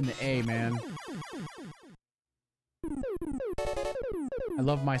effed in the A, man. I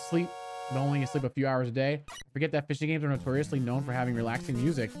love my sleep, but only sleep a few hours a day. I forget that fishing games are notoriously known for having relaxing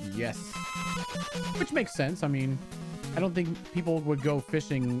music. Yes. Which makes sense. I mean, I don't think people would go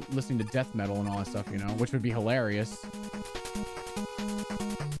fishing listening to death metal and all that stuff, you know, which would be hilarious.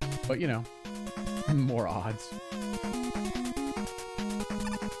 But, you know, more odds.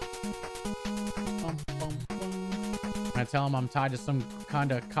 I tell him I'm tied to some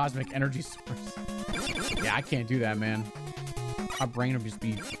kind of cosmic energy source. Yeah, I can't do that, man. My brain would just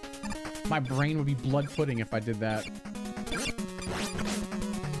be... My brain would be blood pudding if I did that.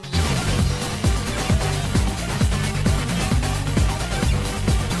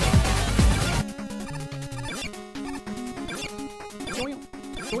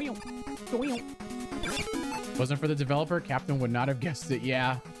 Wasn't for the developer, Captain would not have guessed it.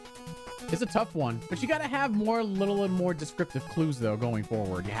 Yeah. It's a tough one, but you gotta have little and more descriptive clues though going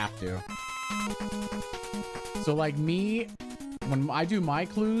forward. You have to. So like me, when I do my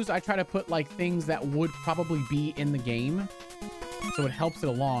clues, I try to put like things that would probably be in the game, so it helps it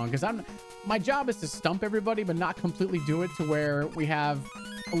along. Because my job is to stump everybody, but not completely do it to where we have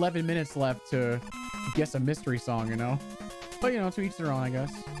 11 minutes left to guess a mystery song, you know. But you know, to each their own, I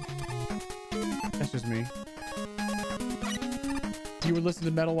guess. That's just me. You would listen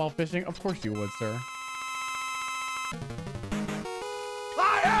to metal while fishing? Of course you would, sir.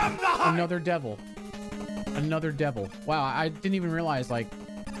 I am the hunter! Another devil. Another devil. Wow, I didn't even realize, like,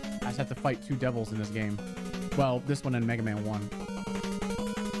 I just have to fight 2 devils in this game. Well, this one and Mega Man 1.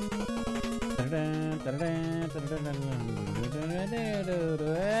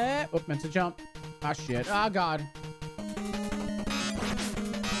 Oh, meant to jump. Ah, shit. Ah, God.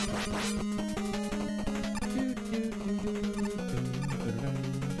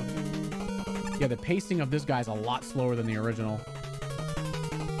 Yeah, the pacing of this guy's a lot slower than the original.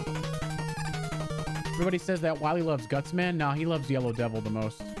 Everybody says that Wily loves Gutsman. Nah, he loves Yellow Devil the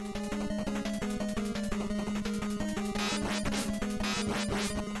most.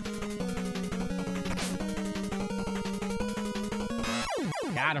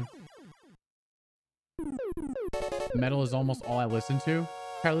 Got him. Metal is almost all I listen to.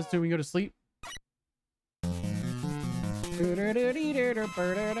 Alright, let's do it when you go to sleep.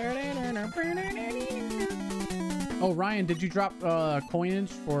 Oh, Ryan, did you drop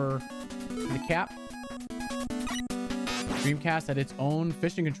coinage for the cap? Dreamcast had its own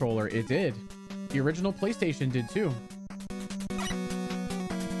fishing controller. It did. The original PlayStation did too.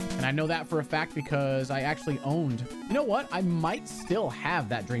 And I know that for a fact because I actually owned... You know what? I might still have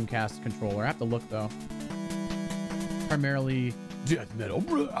that Dreamcast controller. I have to look though. Primarily death metal.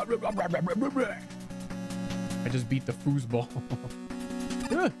 I just beat the foosball.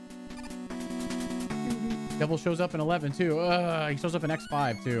 Devil shows up in 11 too. He shows up in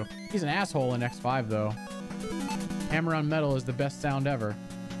X5 too. He's an asshole in X5 though. Hammer on metal is the best sound ever.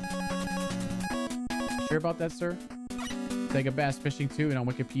 Sure about that, sir? Sega Bass Fishing 2 and on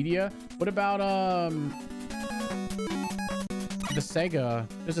Wikipedia. What about the Sega?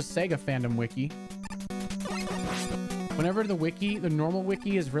 There's a Sega fandom wiki. Whenever the normal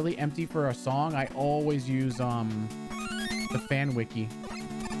wiki is really empty for a song, I always use the fan wiki.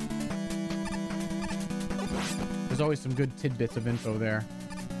 There's always some good tidbits of info there.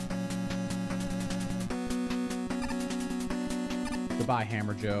 Goodbye,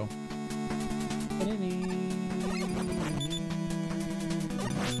 Hammer Joe.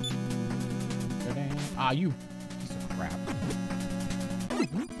 Ah, you piece of crap.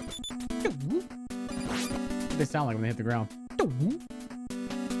 What do they sound like when they hit the ground?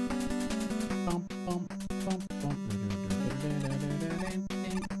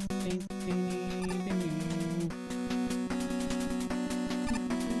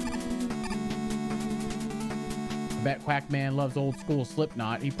 I bet Quackman loves old school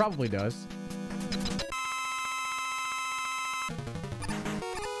Slipknot. He probably does.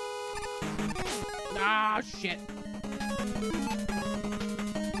 Ah, shit.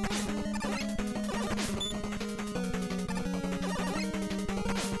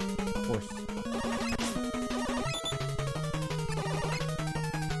 Of course.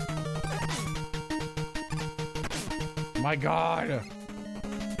 My God.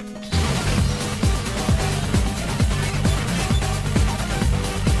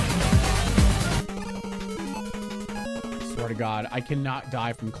 Swear to God, I cannot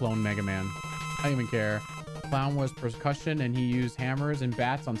die from Clone Mega Man. I don't even care. Clown was percussion and he used hammers and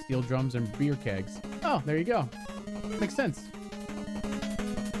bats on steel drums and beer kegs. Oh, there you go. Makes sense.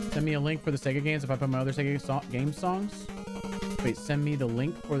 Send me a link for the Sega games if I put my other Sega game songs. Wait, send me the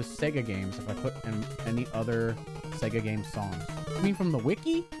link for the Sega games if I put in any other Sega game songs. You mean from the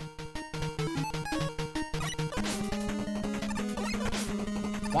wiki?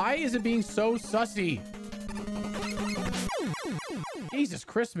 Why is it being so sussy? Jesus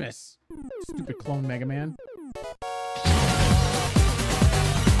Christmas. Stupid Clone Mega Man.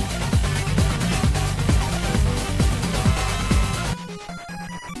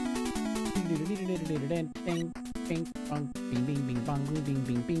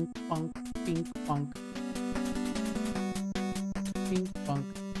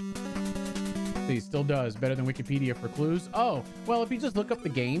 See, still does better than Wikipedia for clues. Oh, well, if you just look up the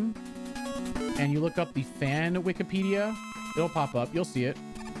game and you look up the fan Wikipedia, it'll pop up. You'll see it.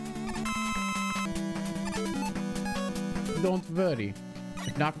 Don't worry.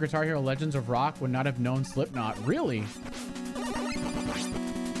 If not for Guitar Hero Legends of Rock, would not have known Slipknot. Really?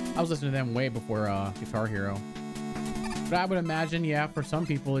 I was listening to them way before Guitar Hero. But I would imagine, yeah, for some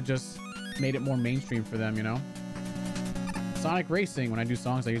people, it just made it more mainstream for them, you know? Sonic Racing, when I do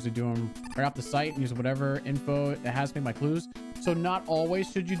songs, I usually do them right off the site and use whatever info it has to make my clues. So not always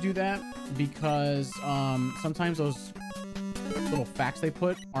should you do that because sometimes those little facts they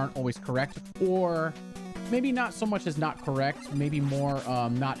put aren't always correct, or maybe not so much as not correct, maybe more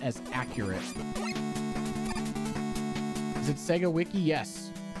not as accurate. Is it Sega Wiki?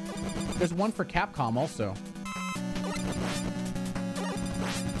 Yes. There's one for Capcom also.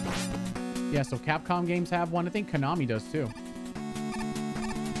 Yeah, so Capcom games have one. I think Konami does too.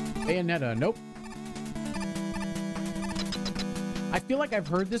 Bayonetta, nope. I feel like I've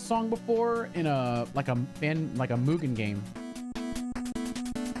heard this song before in a Mugen game.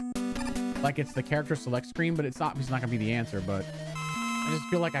 Like it's the character select screen, but it's not gonna be the answer, but I just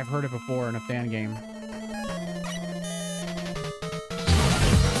feel like I've heard it before in a fan game.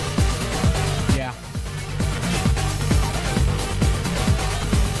 Yeah.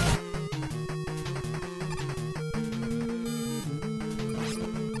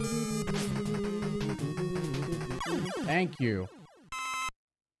 Thank you.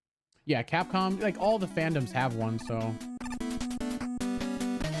 Yeah, Capcom, like all the fandoms have one, so.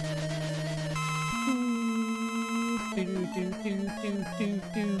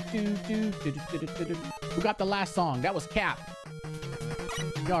 Who got the last song? That was Cap.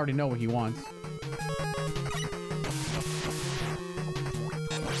 You already know what he wants.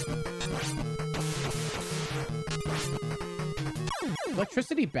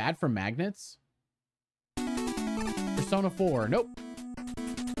 Electricity bad for magnets? Persona 4. Nope.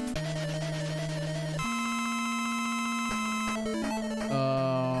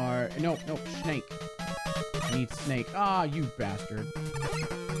 Nope, nope. Snake. I need snake. Ah, you bastard.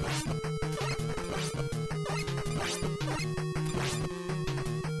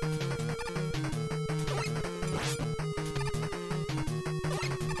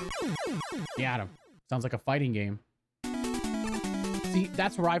 Got him. Sounds like a fighting game. See,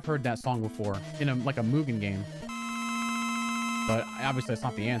 that's where I've heard that song before, in a like a Mugen game. But obviously that's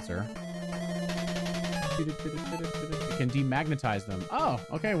not the answer. It can demagnetize them. Oh,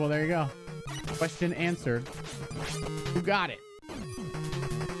 okay, well there you go. Question answered. Who got it?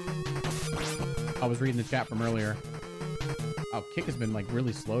 I was reading the chat from earlier. Oh, Kick has been like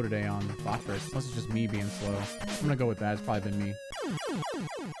really slow today on phosphorus. Unless it's just me being slow. I'm gonna go with that. It's probably been me.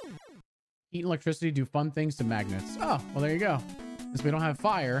 Heat and electricity do fun things to magnets. Oh, well there you go. Since we don't have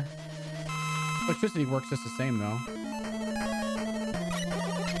fire, electricity works just the same though.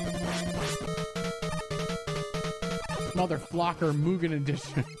 Mother Flocker Mugen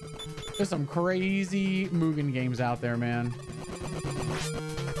Edition. There's some crazy Mugen games out there, man.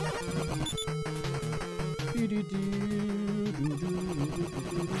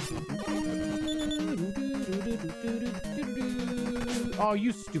 Oh,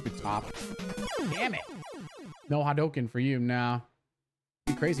 you stupid top. Damn it. No Hadouken for you now.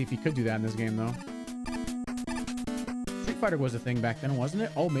 It'd be crazy if you could do that in this game, though. Street Fighter was a thing back then, wasn't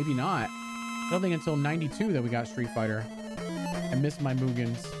it? Oh, maybe not. I don't think until 92 that we got Street Fighter. I miss my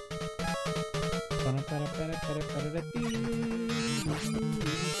Mugens.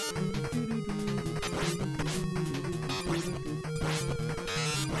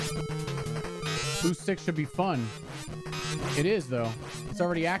 Boost 6 should be fun. It is, though. It's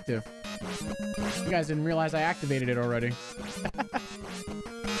already active. You guys didn't realize I activated it already.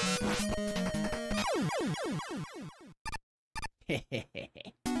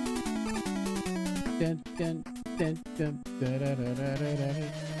 Dun, dun, dun, dun, da, da, da, da, da, da.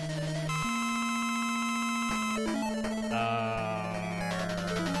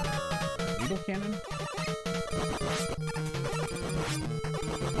 Needle cannon?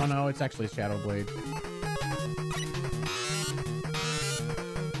 Oh no, it's actually Shadow Blade.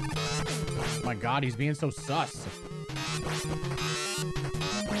 My god, he's being so sus.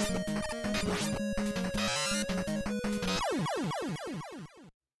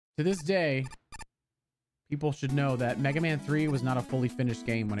 To this day, people should know that Mega Man 3 was not a fully finished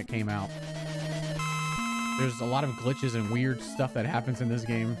game when it came out. There's a lot of glitches and weird stuff that happens in this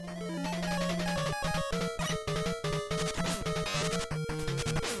game.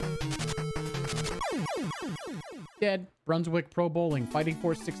 Dead. Brunswick Pro Bowling. Fighting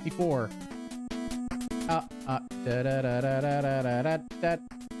Force 64.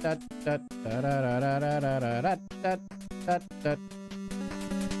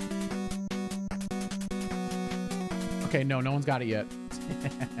 Okay, no one's got it yet.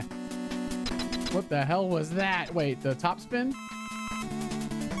 What the hell was that? Wait, the top spin?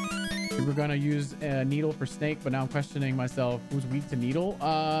 We were gonna use a needle for snake, but now I'm questioning myself. Who's weak to needle?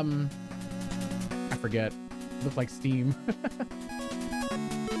 I forget. Looked like steam.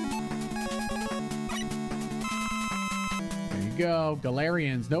 There you go.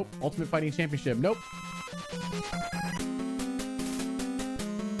 Galarians. Nope. Ultimate Fighting Championship. Nope.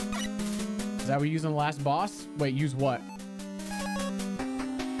 Is that what we're using the last boss? Wait, use what?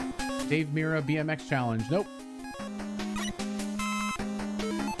 Dave Mira BMX Challenge. Nope.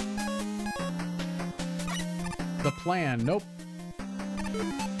 The Plan. Nope.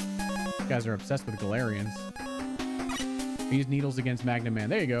 You guys are obsessed with Galarians. Use needles against Magna Man.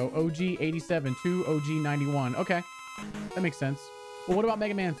 There you go. OG 87 to OG 91. Okay. That makes sense. Well, what about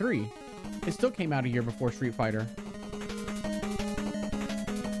Mega Man 3? It still came out a year before Street Fighter.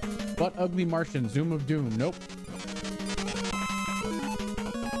 But Ugly Martian. Zoom of Doom. Nope.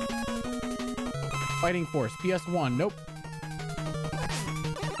 Fighting Force. PS1. Nope.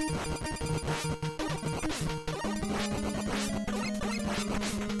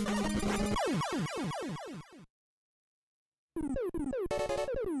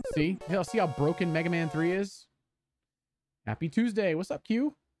 See how broken Mega Man 3 is? Happy Tuesday. What's up,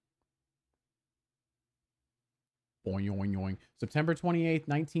 Q? Boing, yoing, yoing. September 28th,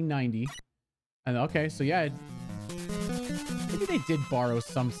 1990. And okay, so yeah. Maybe they did borrow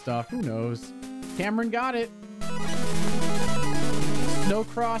some stuff. Who knows? Cameron got it.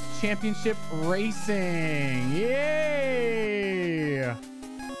 Snowcross Championship Racing. Yay!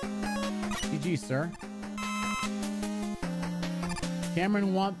 GG, sir.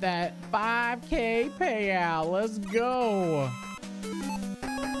 Cameron want that 5K payout. Let's go.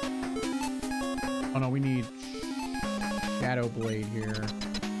 Oh no, we need Shadow Blade here.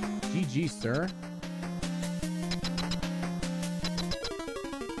 GG, sir.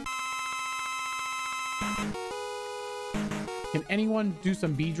 Can anyone do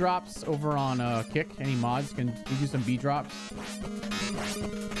some B drops over on Kick? Any mods can do some B drops?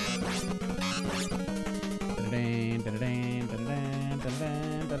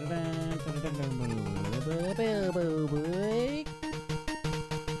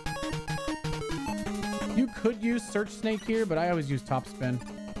 You could use Search Snake here, but I always use Top Spin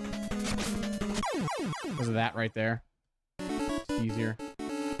because of that right there. It's easier.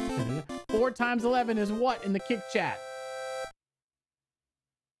 4 times 11 is what in the Kick chat?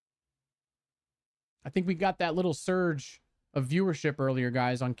 I think we got that little surge of viewership earlier,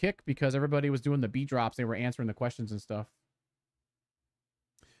 guys, on Kick because everybody was doing the B drops. They were answering the questions and stuff.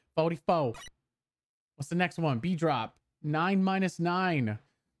 44. What's the next one? B drop. 9 minus 9.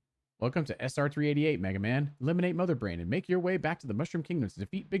 Welcome to SR388, Mega Man. Eliminate Mother Brain and make your way back to the Mushroom Kingdom to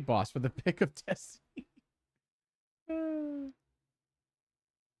defeat Big Boss for the pick of Destiny.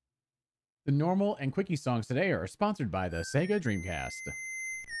 The normal and quickie songs today are sponsored by the Sega Dreamcast.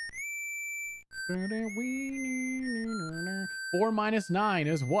 4 minus 9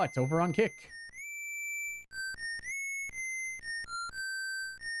 is what over on Kick?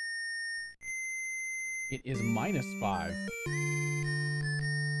 It is minus 5.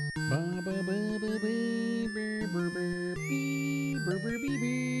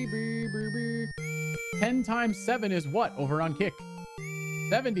 10 times 7 is what over on Kick?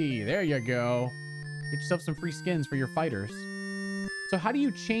 70. There you go. Get yourself some free skins for your fighters. So how do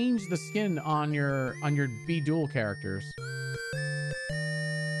you change the skin on your B duel characters?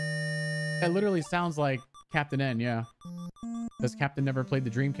 That literally sounds like Captain N, yeah. Because Captain never played the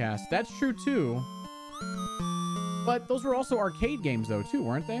Dreamcast. That's true too. But those were also arcade games though too,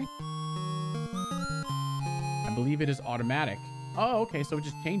 weren't they? I believe it is automatic. Oh, okay, so it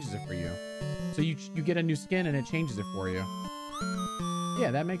just changes it for you. So you get a new skin and it changes it for you.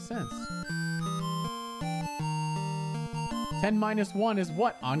 Yeah, that makes sense. 10 minus 1 is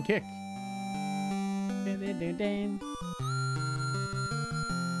what on Kick?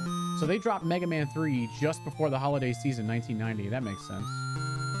 So they dropped Mega Man 3 just before the holiday season, 1990. That makes sense.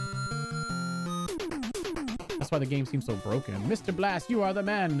 That's why the game seems so broken. Mr. Blast, you are the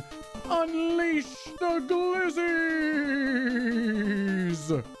man. Unleash the glizzies.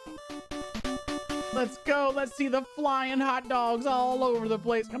 Let's go. Let's see the flying hot dogs all over the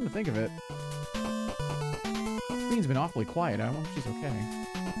place. Come to think of it, Queen's been awfully quiet. I wonder if she's okay.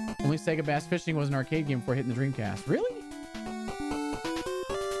 Only Sega Bass Fishing was an arcade game before hitting the Dreamcast. Really?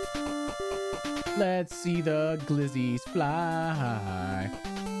 Let's see the glizzies fly.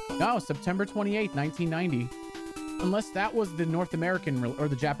 No, September 28th, 1990. Unless that was the North American or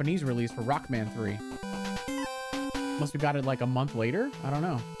the Japanese release for Rockman 3. Must have got it like a month later? I don't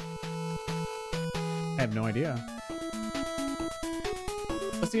know. I have no idea.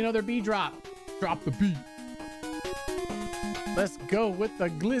 Let's see another B drop. Drop the beat. Let's go with the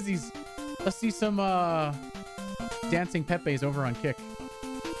glizzies. Let's see some dancing Pepes over on Kick.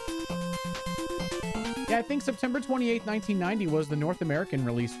 Yeah, I think September 28th, 1990 was the North American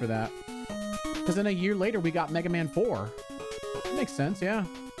release for that. Because then a year later, we got Mega Man 4. That makes sense, yeah.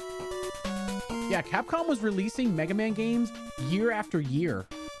 Yeah, Capcom was releasing Mega Man games year after year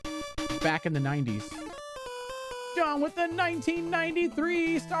back in the 90s. John with the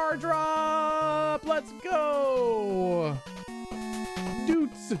 1993 Star Drop! Let's go!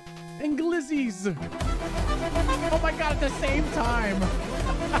 Doots and glizzies. Oh my god, at the same time.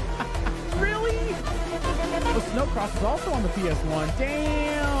 Really? The Snowcross is also on the PS1.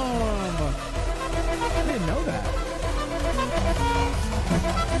 Damn! I didn't know that.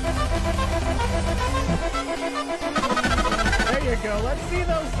 There you go. Let's see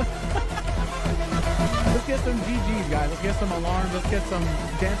those. Let's get some GGs, guys. Let's get some alarms. Let's get some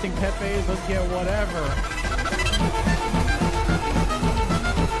dancing Pepes. Let's get whatever.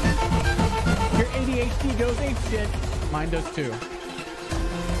 Your ADHD goes ape shit. Mine does too.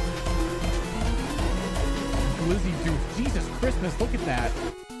 Glizzy dude. Jesus Christmas, look at that.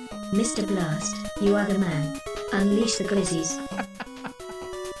 Mr. Blast, you are the man. Unleash the glizzies.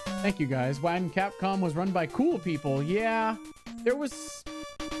 Thank you, guys. When Capcom was run by cool people, yeah, there was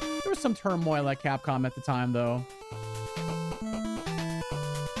some turmoil at Capcom at the time, though.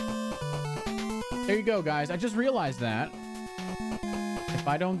 There you go, guys. I just realized that. If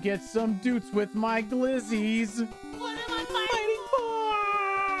I don't get some dudes with my glizzies, what am I fighting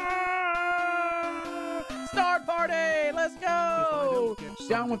Let's go.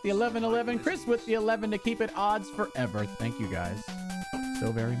 Down with the 11-11. Chris with the 11 to keep it odds forever. Thank you guys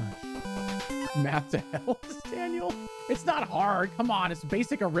so very much. Math to hell, Daniel. It's not hard. Come on, it's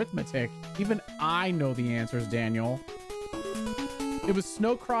basic arithmetic. Even I know the answers, Daniel. It was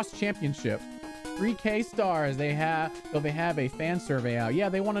Snowcross Championship. 3K stars. They have a fan survey out. Yeah,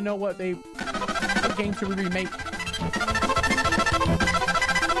 they want to know what game should we remake.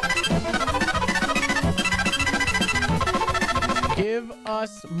 Give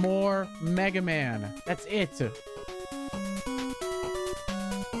us more Mega Man. That's it.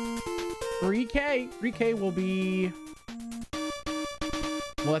 3K will be...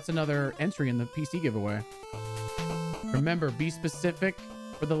 Well, that's another entry in the PC giveaway. Remember, be specific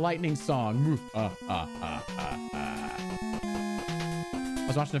for the lightning song. I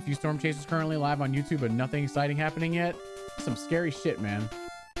was watching a few Storm Chasers currently live on YouTube, but nothing exciting happening yet. Some scary shit, man.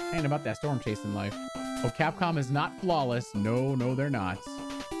 Ain't about that storm chasing life. Oh, Capcom is not flawless. No, they're not.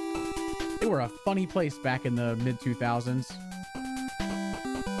 They were a funny place back in the mid-2000s.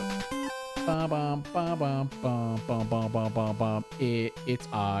 It's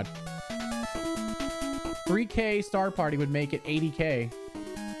odd. 3K Star Party would make it 80K.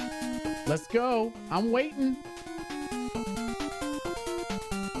 Let's go. I'm waiting.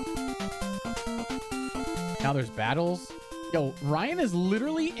 Now there's battles. Yo, Ryan is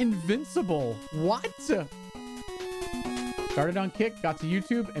literally invincible. What? Started on Kick, got to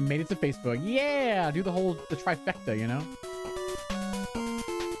YouTube, and made it to Facebook. Yeah, do the trifecta, you know?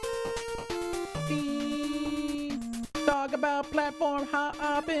 Talk about platform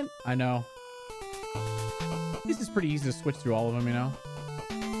hopping. I know. This is pretty easy to switch through all of them, you know?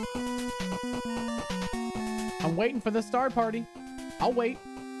 I'm waiting for the Star Party. I'll wait.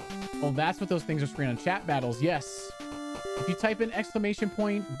 Well, that's what those things are screening on. Chat battles, yes. If you type in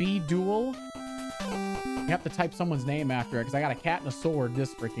 !B duel, you have to type someone's name after it, because I got a cat and a sword,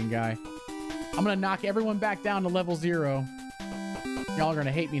 this freaking guy. I'm going to knock everyone back down to level 0. Y'all are going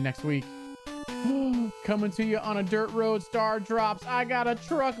to hate me next week. Coming to you on a dirt road, star drops. I got a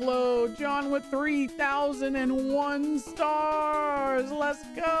truckload. John with 3,001 stars. Let's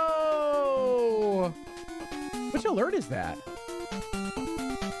go. Which alert is that?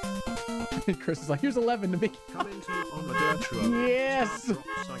 Chris is like, here's 11 to make. Coming to you on the dirt road. Yes.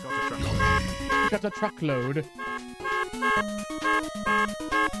 I got a truckload.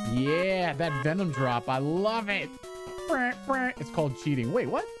 Yeah, that Venom drop. I love it. It's called cheating. Wait,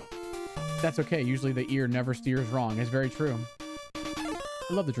 what? That's okay. Usually the ear never steers wrong. It's very true. I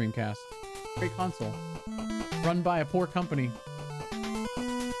love the Dreamcast. Great console. Run by a poor company.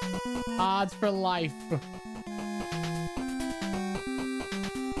 Odds for life.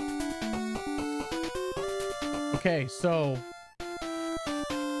 Okay, so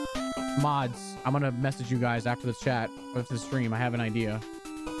mods, I'm gonna message you guys after the chat, after the stream. I have an idea.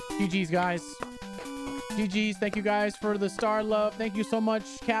 GG's, guys. GG's. Thank you guys for the star love. Thank you so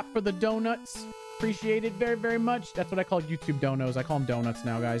much, Cap, for the donuts. Appreciate it very, very much. That's what I call YouTube donos. I call them donuts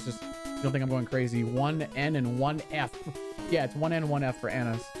now, guys. Just you don't think I'm going crazy. 1 N and 1 F. Yeah, it's 1 N, 1 F for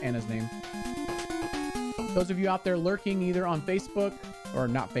Anna's name. Those of you out there lurking either on Facebook or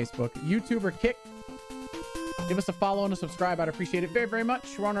not Facebook, YouTube or Kick, give us a follow and a subscribe. I'd appreciate it very, very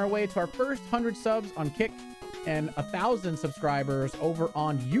much. We're on our way to our first 100 subs on Kick and 1,000 subscribers over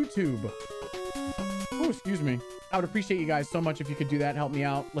on YouTube. Oh, excuse me. I would appreciate you guys so much if you could do that. Help me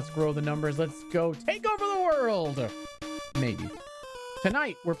out. Let's grow the numbers. Let's go take over the world. Maybe.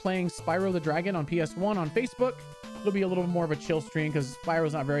 Tonight, we're playing Spyro the Dragon on PS1 on Facebook. It'll be a little more of a chill stream because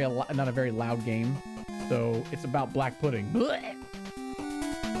Spyro's not a very loud game. So it's about black pudding. Blech.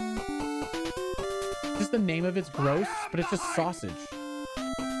 Just the name of it's gross, but it's just sausage.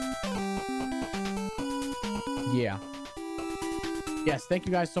 Yeah. Yes, thank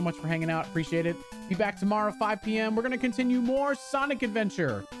you guys so much for hanging out. Appreciate it. Be back tomorrow, 5 p.m. We're going to continue more Sonic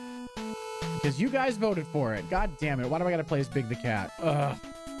Adventure. Because you guys voted for it. God damn it. Why do I got to play as Big the Cat? Ugh.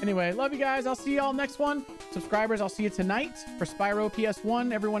 Anyway, love you guys. I'll see y'all next one. Subscribers, I'll see you tonight for Spyro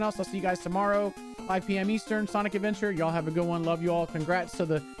PS1. Everyone else, I'll see you guys tomorrow, 5 p.m. Eastern, Sonic Adventure. Y'all have a good one. Love you all. Congrats to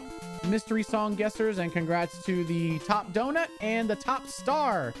the mystery song guessers, and congrats to the top donut and the top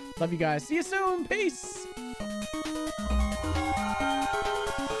star. Love you guys. See you soon. Peace.